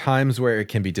 There are times where it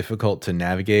can be difficult to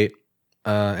navigate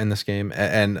in this game,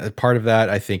 and part of that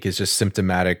I think is just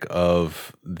symptomatic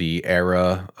of the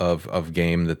era of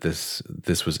game that this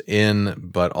was in,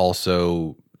 but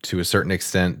also to a certain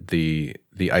extent the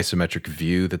isometric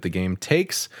view that the game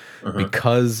takes,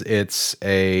 because it is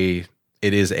a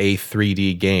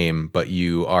 3D game, but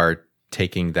you are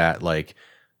taking that like,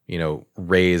 you know,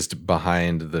 raised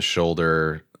behind the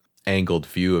shoulder angled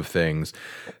view of things.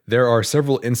 There are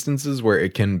several instances where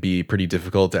it can be pretty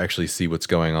difficult to actually see what's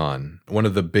going on. One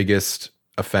of the biggest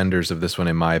offenders of this one,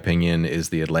 in my opinion, is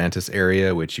the Atlantis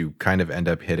area, which you kind of end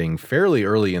up hitting fairly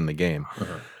early in the game.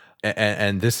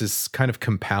 And this is kind of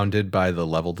compounded by the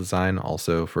level design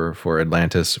also for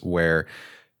Atlantis, where,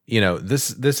 you know, this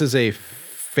is a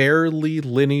fairly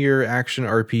linear action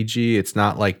RPG. It's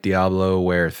not like Diablo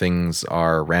where things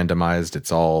are randomized.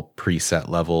 It's all preset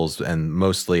levels, and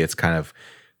mostly it's kind of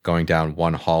going down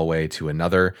one hallway to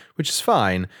another, which is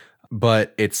fine.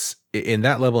 But it's in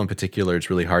that level in particular, it's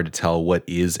really hard to tell what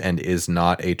is and is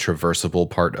not a traversable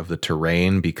part of the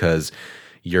terrain, because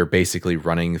you're basically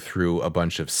running through a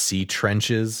bunch of sea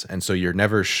trenches. And so you're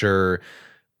never sure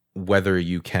whether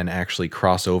you can actually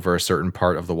cross over a certain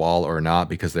part of the wall or not,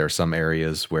 because there are some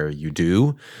areas where you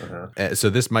do. So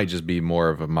this might just be more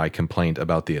of my complaint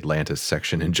about the Atlantis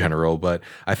section in general, but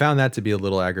I found that to be a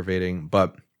little aggravating.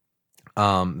 But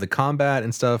the combat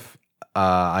and stuff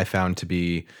I found to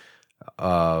be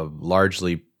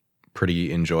largely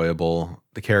pretty enjoyable.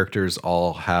 The characters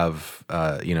all have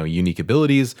unique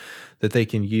abilities that they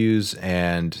can use,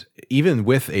 and even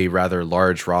with a rather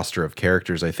large roster of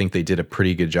characters, I think they did a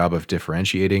pretty good job of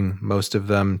differentiating most of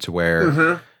them to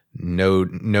where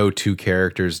no two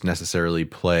characters necessarily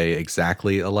play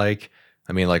exactly alike.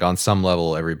 I mean, like on some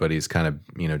level, everybody's kind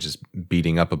of just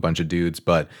beating up a bunch of dudes,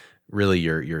 but really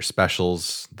your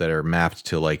specials that are mapped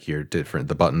to like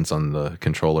the buttons on the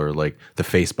controller, like the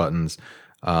face buttons,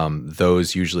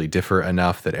 those usually differ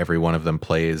enough that every one of them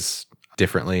plays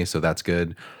differently, so that's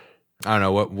good. I don't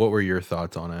know, what were your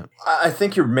thoughts on it? I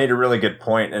think you made a really good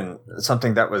point, and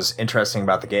something that was interesting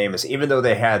about the game is even though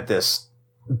they had this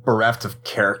bereft of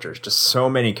characters, just so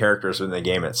many characters within the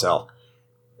game itself,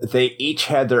 they each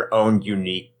had their own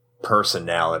unique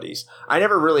personalities. I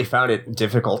never really found it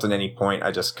difficult at any point. I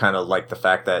just kind of like the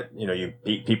fact that, you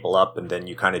beat people up and then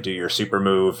you kind of do your super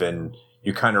move and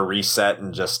you kind of reset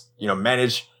and just,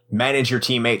 manage your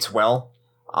teammates well.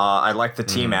 I like the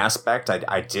team aspect.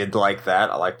 I did like that.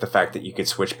 I like the fact that you could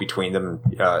switch between them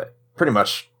pretty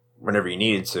much whenever you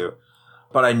needed to.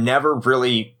 But I never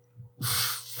really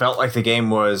felt like the game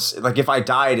was like, if I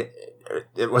died,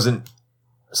 it wasn't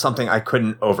something I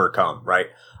couldn't overcome, right?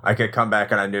 I could come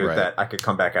back and I knew that I could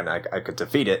come back and I could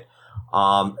defeat it.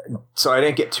 So I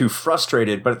didn't get too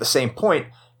frustrated, but at the same point,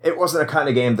 it wasn't a kind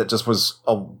of game that just was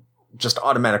just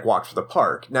automatic walk to the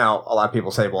park. Now, a lot of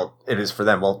people say, well, it is for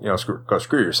them. Well, go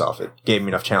screw yourself. It gave me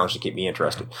enough challenge to keep me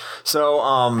interested.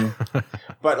 So,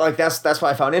 but like, that's what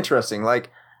I found interesting.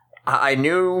 Like, I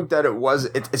knew that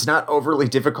it's not overly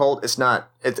difficult.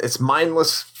 It's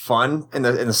mindless fun in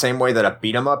the same way that a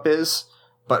beat 'em up is.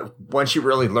 But once you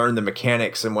really learn the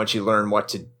mechanics and once you learn what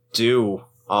to do,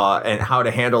 and how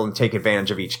to handle and take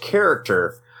advantage of each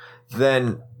character,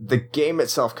 then the game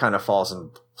itself kind of falls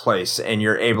in place and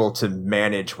you're able to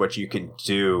manage what you can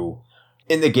do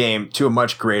in the game to a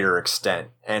much greater extent.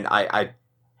 And I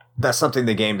that's something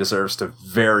the game deserves to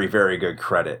very, very good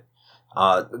credit.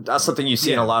 That's something you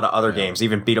see in a lot of other games,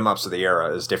 even beat 'em ups of the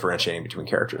era, is differentiating between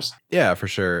characters. Yeah, for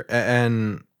sure.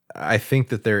 And I think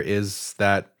that there is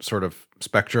that sort of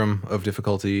spectrum of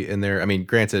difficulty in there. I mean,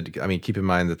 granted, keep in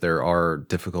mind that there are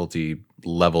difficulty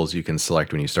levels you can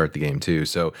select when you start the game too.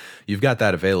 So you've got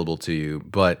that available to you.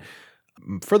 But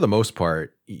for the most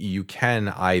part, you can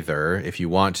either, if you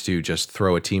want to, just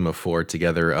throw a team of 4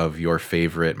 together of your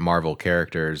favorite Marvel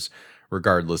characters,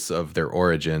 regardless of their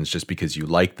origins, just because you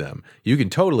like them. You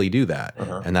can totally do that,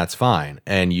 and that's fine.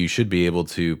 And you should be able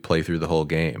to play through the whole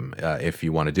game if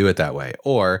you want to do it that way.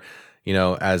 Or,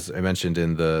 as I mentioned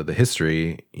in the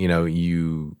history,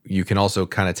 you can also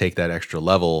kind of take that extra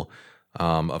level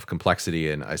of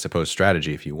complexity and, I suppose,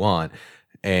 strategy if you want,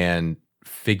 and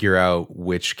figure out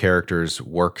which characters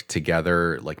work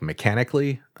together like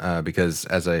mechanically, because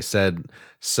as I said,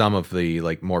 some of the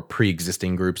like more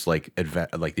pre-existing groups like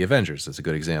the Avengers is a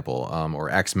good example, or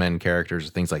X-Men characters,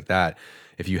 things like that.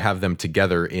 If you have them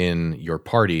together in your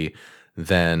party,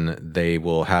 then they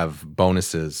will have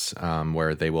bonuses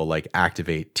where they will like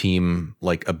activate team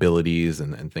like abilities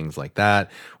and things like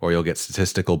that, or you'll get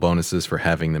statistical bonuses for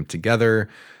having them together.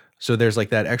 So there's like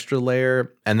that extra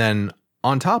layer. And then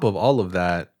on top of all of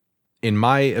that, in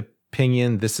my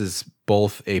opinion, this is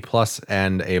both a plus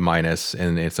and a minus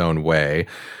in its own way,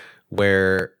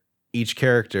 where each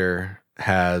character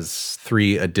has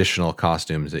 3 additional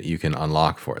costumes that you can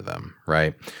unlock for them,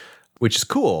 right? Which is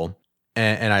cool.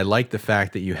 And I like the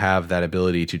fact that you have that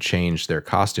ability to change their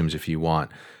costumes if you want.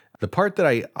 The part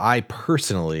that I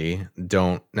personally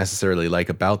don't necessarily like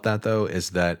about that, though,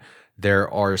 is that there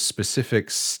are specific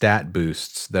stat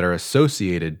boosts that are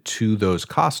associated to those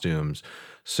costumes.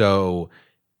 So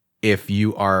if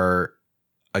you are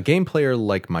a game player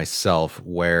like myself,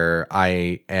 where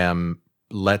I am,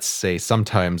 let's say,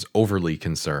 sometimes overly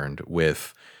concerned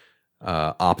with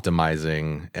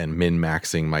optimizing and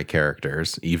min-maxing my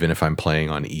characters, even if I'm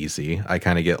playing on easy, I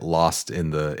kind of get lost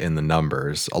in the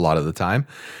numbers a lot of the time.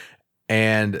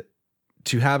 And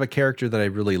to have a character that I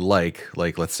really like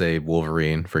let's say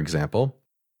Wolverine, for example,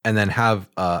 and then have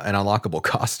an unlockable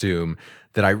costume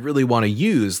that I really want to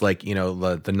use, like,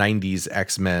 the 90s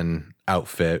X-Men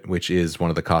outfit, which is one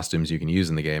of the costumes you can use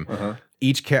in the game.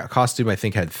 Each costume, I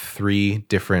think, had 3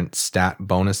 different stat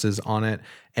bonuses on it.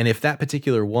 And if that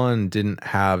particular one didn't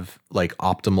have like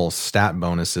optimal stat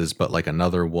bonuses, but like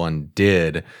another one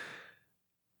did,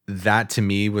 that to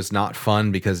me was not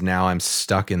fun because now I'm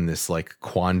stuck in this like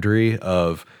quandary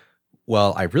of,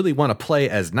 well, I really want to play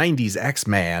as 90s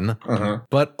X-Man,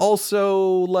 but also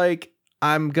like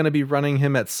I'm going to be running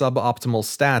him at suboptimal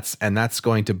stats and that's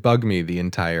going to bug me the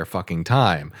entire fucking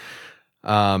time.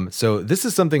 So this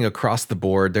is something across the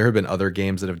board. There have been other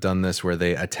games that have done this where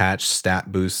they attach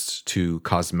stat boosts to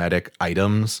cosmetic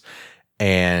items.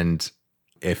 And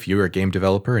if you're a game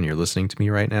developer and you're listening to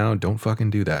me right now, don't fucking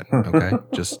do that. Okay.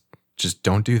 just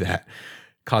don't do that.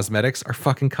 Cosmetics are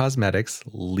fucking cosmetics.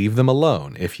 Leave them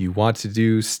alone. If you want to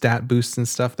do stat boosts and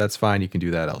stuff, that's fine. You can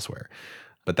do that elsewhere.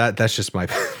 But that's just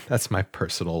that's my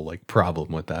personal like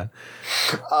problem with that.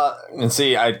 And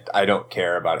see, I don't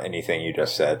care about anything you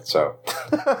just said. So,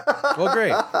 well,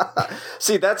 great.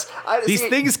 See, these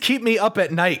things keep me up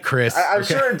at night, Chris. I'm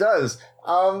sure it does.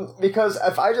 Because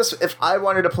if I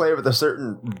wanted to play with a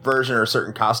certain version or a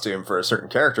certain costume for a certain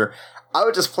character, I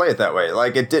would just play it that way.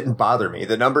 Like, it didn't bother me.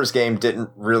 The numbers game didn't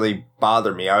really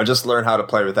bother me. I would just learn how to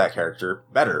play with that character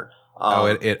better.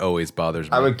 It always bothers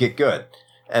me. I would get good,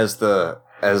 as the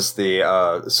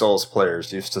Souls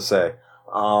players used to say.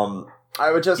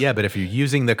 I would just... Yeah, but if you're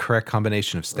using the correct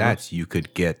combination of stats, you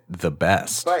could get the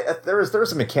best. But there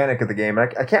was a mechanic of the game,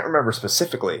 and I can't remember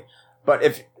specifically, but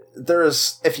if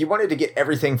you wanted to get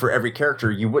everything for every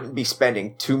character, you wouldn't be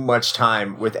spending too much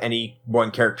time with any one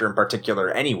character in particular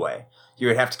anyway. You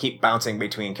would have to keep bouncing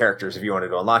between characters if you wanted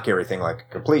to unlock everything like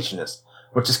a completionist,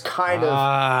 which is kind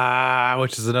of...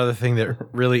 which is another thing that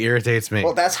really irritates me.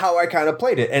 Well, that's how I kind of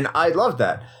played it, and I love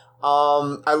that.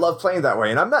 I love playing that way,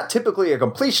 and I'm not typically a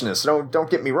completionist, don't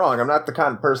get me wrong. I'm not the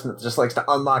kind of person that just likes to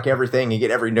unlock everything and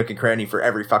get every nook and cranny for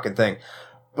every fucking thing.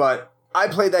 But I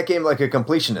played that game like a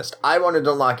completionist. I wanted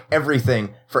to unlock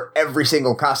everything for every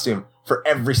single costume, for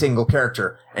every single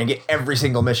character, and get every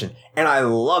single mission. And I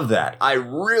love that. I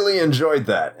really enjoyed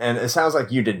that. And it sounds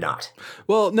like you did not.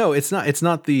 Well, no, it's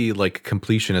not the like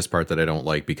completionist part that I don't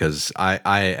like, because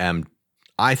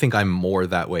I think I'm more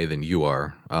that way than you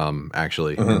are,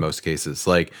 actually, in most cases.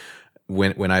 Like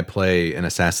when I play an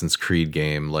Assassin's Creed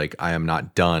game, like I am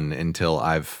not done until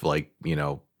I've like,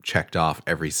 checked off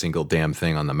every single damn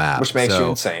thing on the map. Which makes you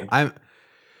insane.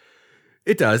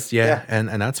 It does, yeah. And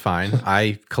that's fine.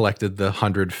 I collected the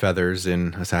 100 feathers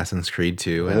in Assassin's Creed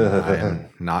 2, and I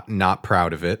am not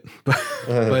proud of it.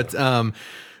 But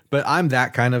I'm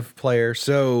that kind of player.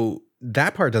 So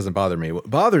that part doesn't bother me. What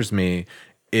bothers me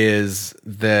is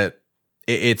that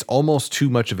it's almost too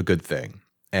much of a good thing.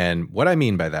 And what I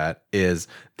mean by that is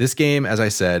this game, as I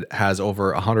said, has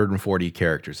over 140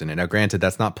 characters in it. Now, granted,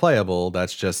 that's not playable.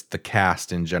 That's just the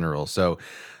cast in general. So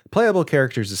playable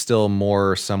characters is still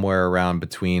more somewhere around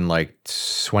between like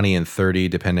 20 and 30,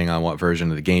 depending on what version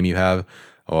of the game you have,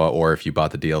 or if you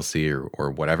bought the DLC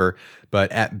or whatever.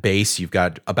 But at base, you've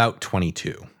got about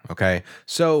 22. Okay.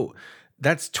 So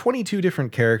that's 22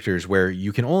 different characters where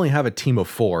you can only have a team of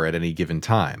 4 at any given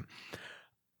time.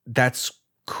 That's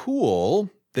cool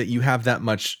that you have that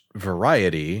much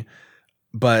variety,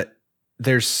 but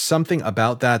there's something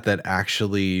about that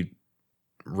actually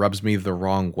rubs me the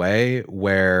wrong way,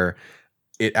 where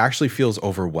it actually feels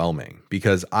overwhelming,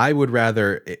 because I would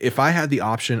rather, if I had the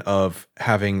option of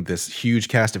having this huge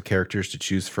cast of characters to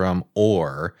choose from,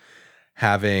 or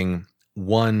having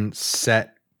one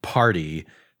set party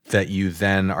that you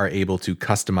then are able to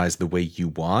customize the way you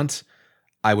want,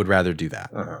 I would rather do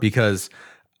that. Because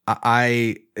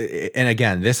and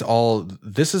again, this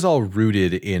is all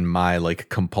rooted in my like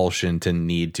compulsion to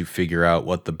need to figure out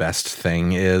what the best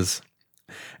thing is.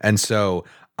 And so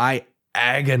I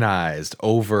agonized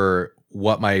over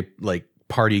what my like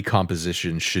party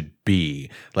composition should be.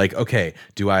 Like, okay,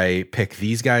 do I pick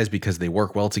these guys because they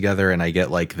work well together and I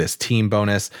get like this team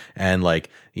bonus, and like,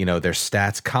 their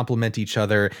stats complement each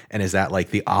other? And is that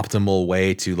like the optimal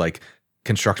way to like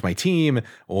construct my team?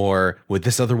 Or would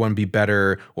this other one be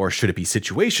better? Or should it be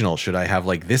situational? Should I have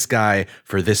like this guy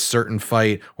for this certain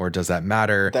fight, or does that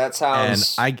matter? That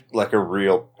sounds like a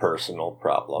real personal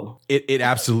problem. It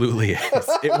absolutely is.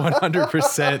 It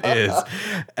 100% is.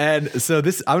 And so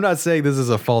I'm not saying this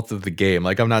is a fault of the game.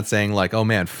 Like, I'm not saying like, oh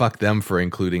man, fuck them for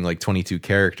including like 22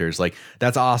 characters. Like,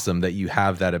 that's awesome that you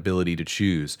have that ability to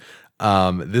choose.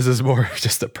 This is more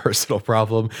just a personal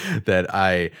problem that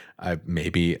I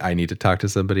maybe I need to talk to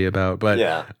somebody about, but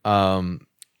yeah.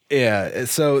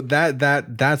 So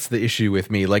that's the issue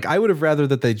with me. Like, I would have rather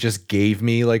that they just gave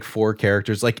me like 4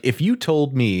 characters. Like, if you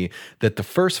told me that the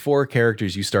first 4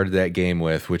 characters you started that game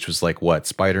with, which was like what,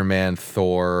 Spider-Man,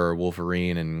 Thor,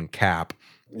 Wolverine, and Cap.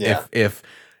 Yeah. If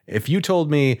you told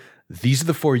me these are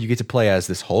the 4 you get to play as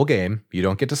this whole game, you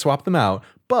don't get to swap them out,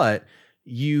 but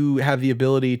you have the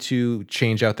ability to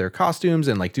change out their costumes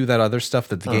and like do that other stuff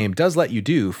that the game does let you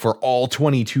do for all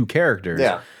 22 characters.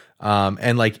 Yeah.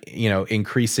 And like,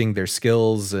 increasing their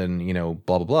skills and,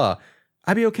 blah, blah, blah.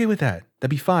 I'd be okay with that.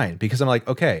 That'd be fine because I'm like,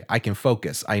 okay, I can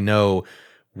focus. I know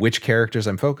which characters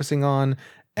I'm focusing on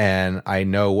and I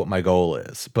know what my goal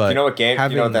is. But you know what game,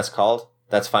 you know what that's called?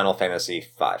 That's Final Fantasy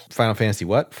V. Final Fantasy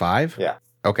what? 5? Yeah.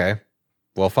 Okay.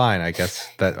 Well, fine. I guess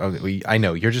that I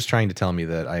know you're just trying to tell me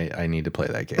that I need to play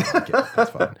that game.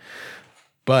 That's fine.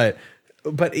 But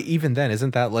even then,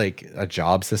 isn't that like a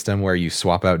job system where you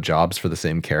swap out jobs for the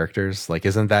same characters? Like,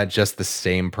 isn't that just the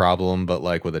same problem, but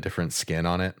like with a different skin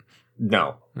on it?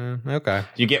 No. Okay.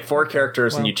 You get 4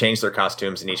 characters and you change their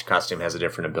costumes, and each costume has a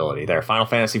different ability. There, Final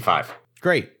Fantasy V.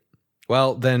 Great.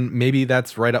 Well, then maybe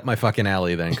that's right up my fucking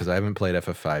alley then, because I haven't played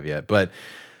FF5 yet. But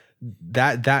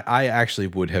that I actually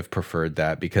would have preferred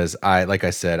that because like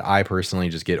I said, I personally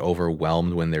just get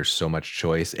overwhelmed when there's so much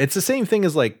choice. It's the same thing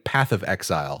as like Path of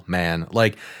Exile, man.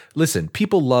 Like, listen,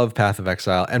 people love Path of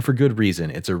Exile, and for good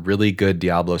reason. It's a really good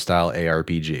Diablo style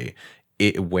ARPG.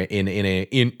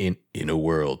 In a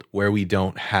world where we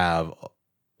don't have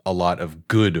a lot of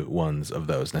good ones of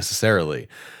those necessarily,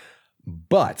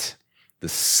 but the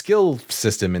skill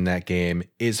system in that game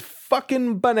is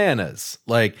fucking bananas.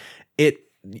 Like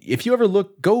if you ever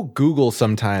go Google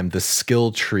sometime the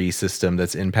skill tree system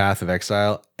that's in Path of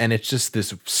Exile, and it's just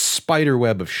this spider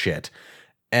web of shit.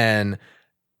 And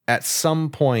at some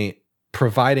point,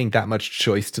 providing that much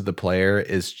choice to the player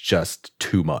is just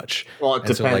too much. Well, it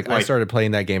depends. So I started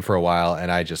playing that game for a while, and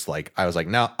I was like,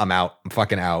 no, I'm out. I'm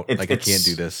fucking out. I can't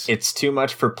do this. It's too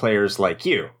much for players like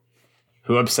you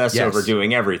who obsess over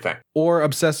doing everything. Or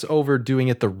obsess over doing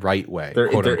it the right way. There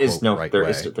is no right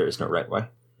way.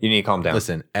 You need to calm down.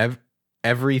 Listen,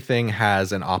 everything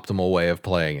has an optimal way of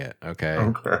playing it, okay?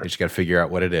 You just got to figure out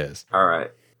what it is. All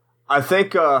right. I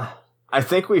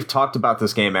think we've talked about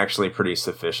this game actually pretty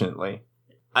sufficiently.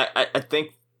 I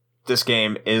think this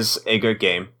game is a good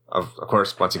game. Of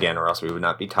course, once again, or else we would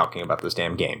not be talking about this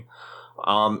damn game.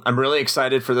 I'm really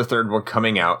excited for the third one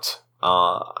coming out.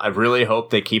 I really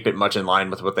hope they keep it much in line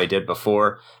with what they did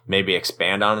before. Maybe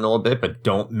expand on it a little bit, but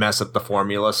don't mess up the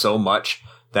formula so much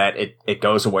that it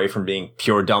goes away from being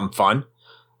pure dumb fun.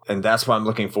 And that's what I'm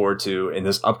looking forward to in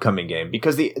this upcoming game.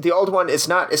 Because the old one, it's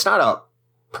not a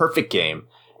perfect game.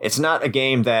 It's not a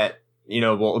game that,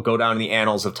 will go down in the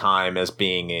annals of time as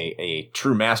being a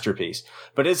true masterpiece.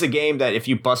 But it's a game that if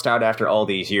you bust out after all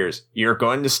these years, you're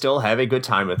going to still have a good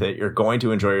time with it. You're going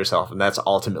to enjoy yourself. And that's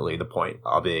ultimately the point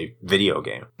of a video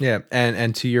game. Yeah.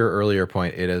 And to your earlier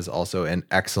point, it is also an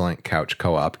excellent couch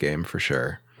co-op game for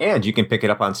sure. And you can pick it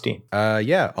up on Steam.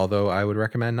 Yeah, although I would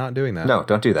recommend not doing that. No,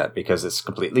 don't do that because it's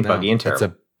completely buggy and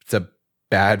terrible. It's a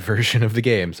bad version of the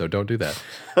game, so don't do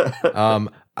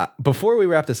that. Before we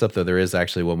wrap this up, though, there is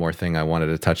actually one more thing I wanted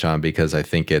to touch on because I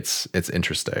think it's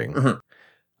interesting. Mm-hmm.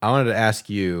 I wanted to ask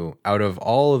you, out of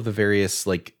all of the various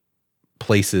like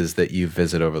places that you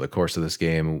visit over the course of this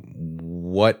game,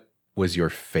 what was your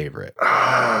favorite?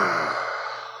 I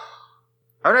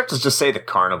would have to just say the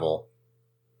carnival.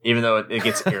 Even though it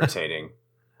gets irritating.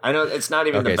 I know it's not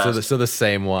even the best. So the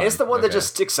same one. It's the one that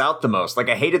just sticks out the most. Like,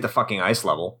 I hated the fucking ice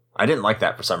level. I didn't like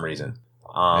that for some reason.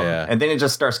 And then it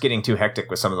just starts getting too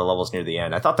hectic with some of the levels near the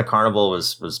end. I thought the carnival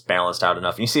was balanced out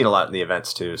enough. And you see it a lot in the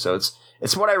events, too. So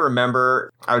it's what I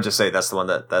remember. I would just say that's the one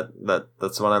that's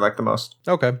the one I like the most.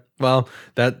 Okay. Well,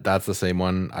 that's the same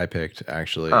one I picked,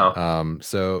 actually. Oh.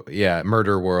 So, yeah,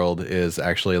 Murder World is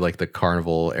actually like the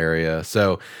carnival area.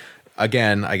 So...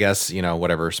 Again, I guess,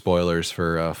 whatever, spoilers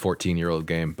for a 14-year-old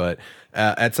game. But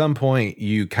at some point,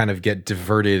 you kind of get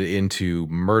diverted into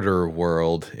Murder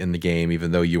World in the game,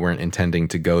 even though you weren't intending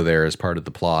to go there as part of the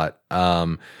plot,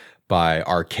 by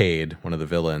Arcade, one of the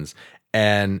villains.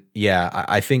 And yeah,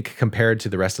 I think compared to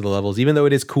the rest of the levels, even though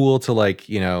it is cool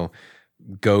to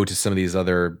go to some of these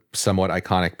other somewhat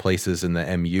iconic places in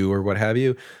the MU or what have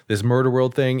you, this Murder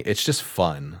World thing, it's just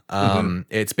fun.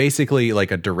 It's basically like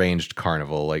a deranged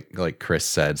carnival, like Chris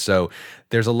said. So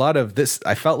there's a lot of this.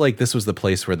 I felt like this was the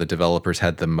place where the developers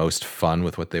had the most fun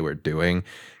with what they were doing,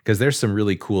 because there's some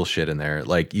really cool shit in there.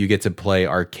 Like, you get to play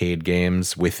arcade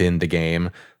games within the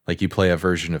game. Like, you play a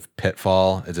version of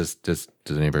Pitfall. Does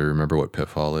anybody remember what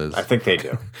Pitfall is? I think they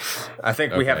do. I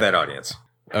think we have that audience.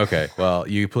 Okay, well,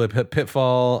 you play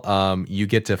Pitfall. You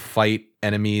get to fight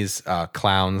enemies,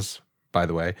 clowns, by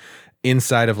the way,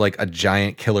 inside of like a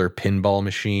giant killer pinball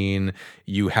machine.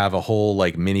 You have a whole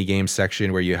like mini game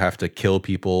section where you have to kill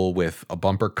people with a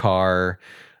bumper car.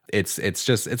 It's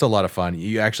a lot of fun.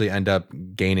 You actually end up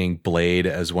gaining Blade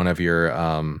as one of your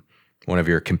one of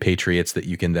your compatriots that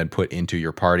you can then put into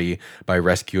your party by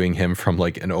rescuing him from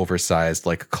like an oversized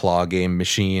like claw game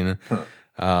machine.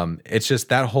 It's just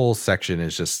that whole section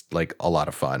is just like a lot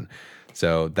of fun.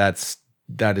 So that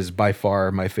is by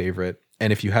far my favorite.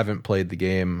 And if you haven't played the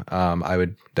game, I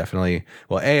would definitely,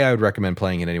 I would recommend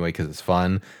playing it anyway because it's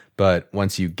fun. But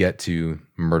once you get to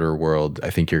Murder World, I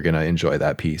think you're going to enjoy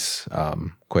that piece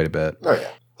quite a bit. Oh,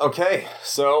 yeah. Okay,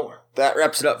 so that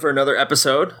wraps it up for another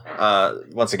episode.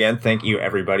 Once again, thank you,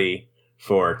 everybody,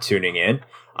 for tuning in.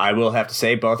 I will have to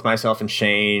say, both myself and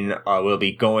Shane will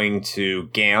be going to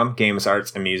GAM, Games,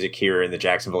 Arts, and Music here in the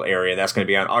Jacksonville area. That's going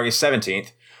to be on August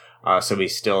 17th. So we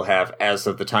still have, as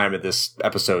of the time of this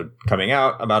episode coming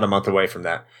out, about a month away from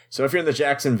that. So if you're in the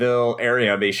Jacksonville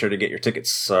area, be sure to get your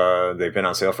tickets. They've been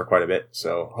on sale for quite a bit.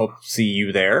 So hope to see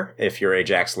you there if you're a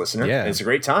Jax listener. Yeah. It's a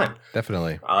great time.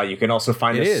 Definitely. You can also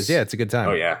find us. It is. Yeah, it's a good time.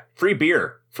 Oh, yeah. Free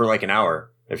beer for like an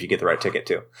hour if you get the right ticket,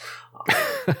 too.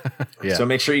 Yeah. So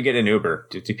make sure you get an Uber.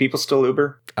 Do people still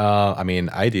Uber? I mean,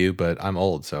 I do, but I'm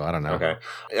old, so I don't know. Okay.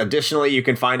 Additionally, you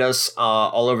can find us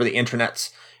all over the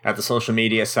internets at the social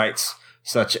media sites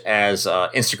such as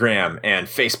Instagram and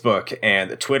Facebook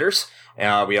and the Twitters.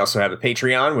 We also have a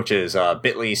Patreon, which is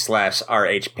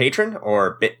bit.ly/RHPatron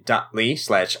or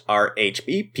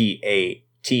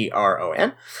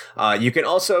bit.ly/RHBPATRON. You can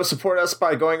also support us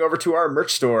by going over to our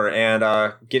merch store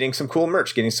and getting some cool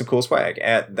merch, getting some cool swag.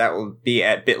 That will be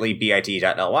at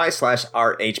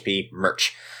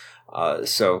bit.ly/RHPmerch.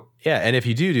 Yeah, and if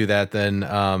you do that, then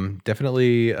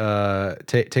definitely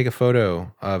take a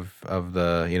photo of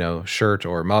the shirt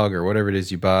or mug or whatever it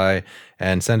is you buy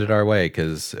and send it our way,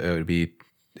 because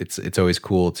it's always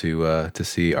cool to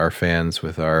see our fans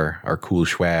with our cool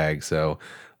swag. So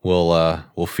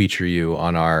we'll feature you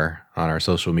on our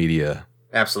social media.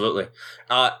 Absolutely.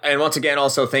 And once again,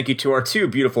 also thank you to our two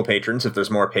beautiful patrons. If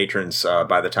there's more patrons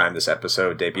by the time this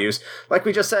episode debuts, like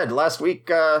we just said last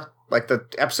week. Like the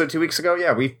episode 2 weeks ago,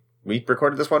 we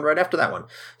recorded this one right after that one.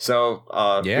 So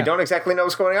we don't exactly know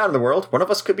what's going on in the world. One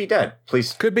of us could be dead.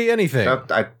 Please. Could be anything. No,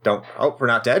 I don't. Oh, we're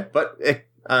not dead. But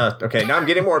okay, now I'm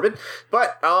getting morbid.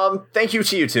 But thank you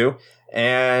to you two.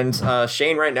 And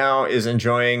Shane right now is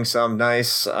enjoying some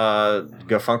nice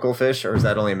gefunkel fish, or is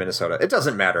that only in Minnesota? It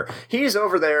doesn't matter. He's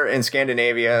over there in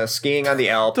Scandinavia skiing on the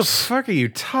Alps. What the fuck are you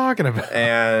talking about?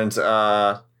 And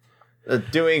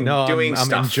doing I'm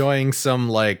stuff. enjoying some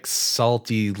like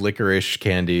salty licorice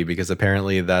candy because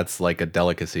apparently that's like a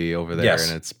delicacy over there. Yes.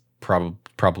 And it's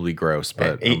probably gross,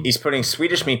 but he's putting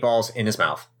Swedish meatballs in his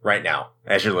mouth right now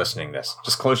as you're listening to this.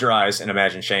 Just close your eyes and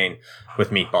imagine Shane with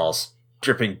meatballs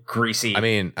dripping greasy. I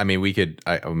mean we could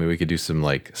do some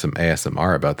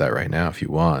ASMR about that right now if you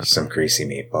want. Some greasy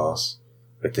meatballs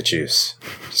with the juice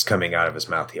just coming out of his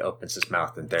mouth. He opens his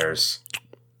mouth and there's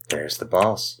the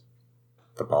balls.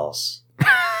 The balls.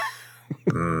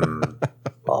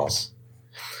 Balls.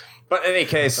 But in any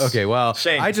case... Okay, well,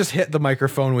 Shane. I just hit the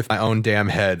microphone with my own damn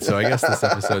head, so I guess this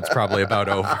episode's probably about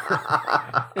over.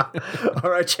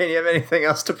 All right, Shane, you have anything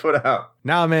else to put out?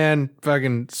 Nah, man,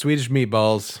 fucking Swedish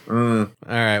meatballs. All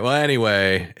right, well,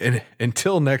 anyway,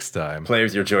 until next time. Play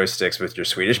with your joysticks with your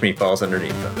Swedish meatballs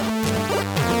underneath them.